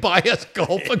fucking buy us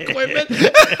golf equipment.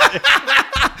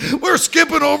 We're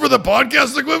skipping over the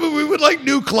podcast equipment. We would like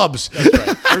new clubs. That's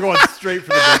right. We're going straight for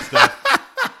the big stuff.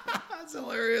 That's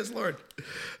hilarious, Lord.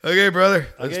 Okay, brother.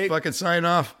 Let's fucking sign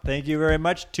off. Thank you very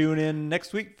much. Tune in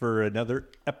next week for another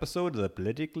episode of the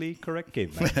Politically Correct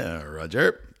Caveman.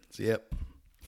 Roger. See ya.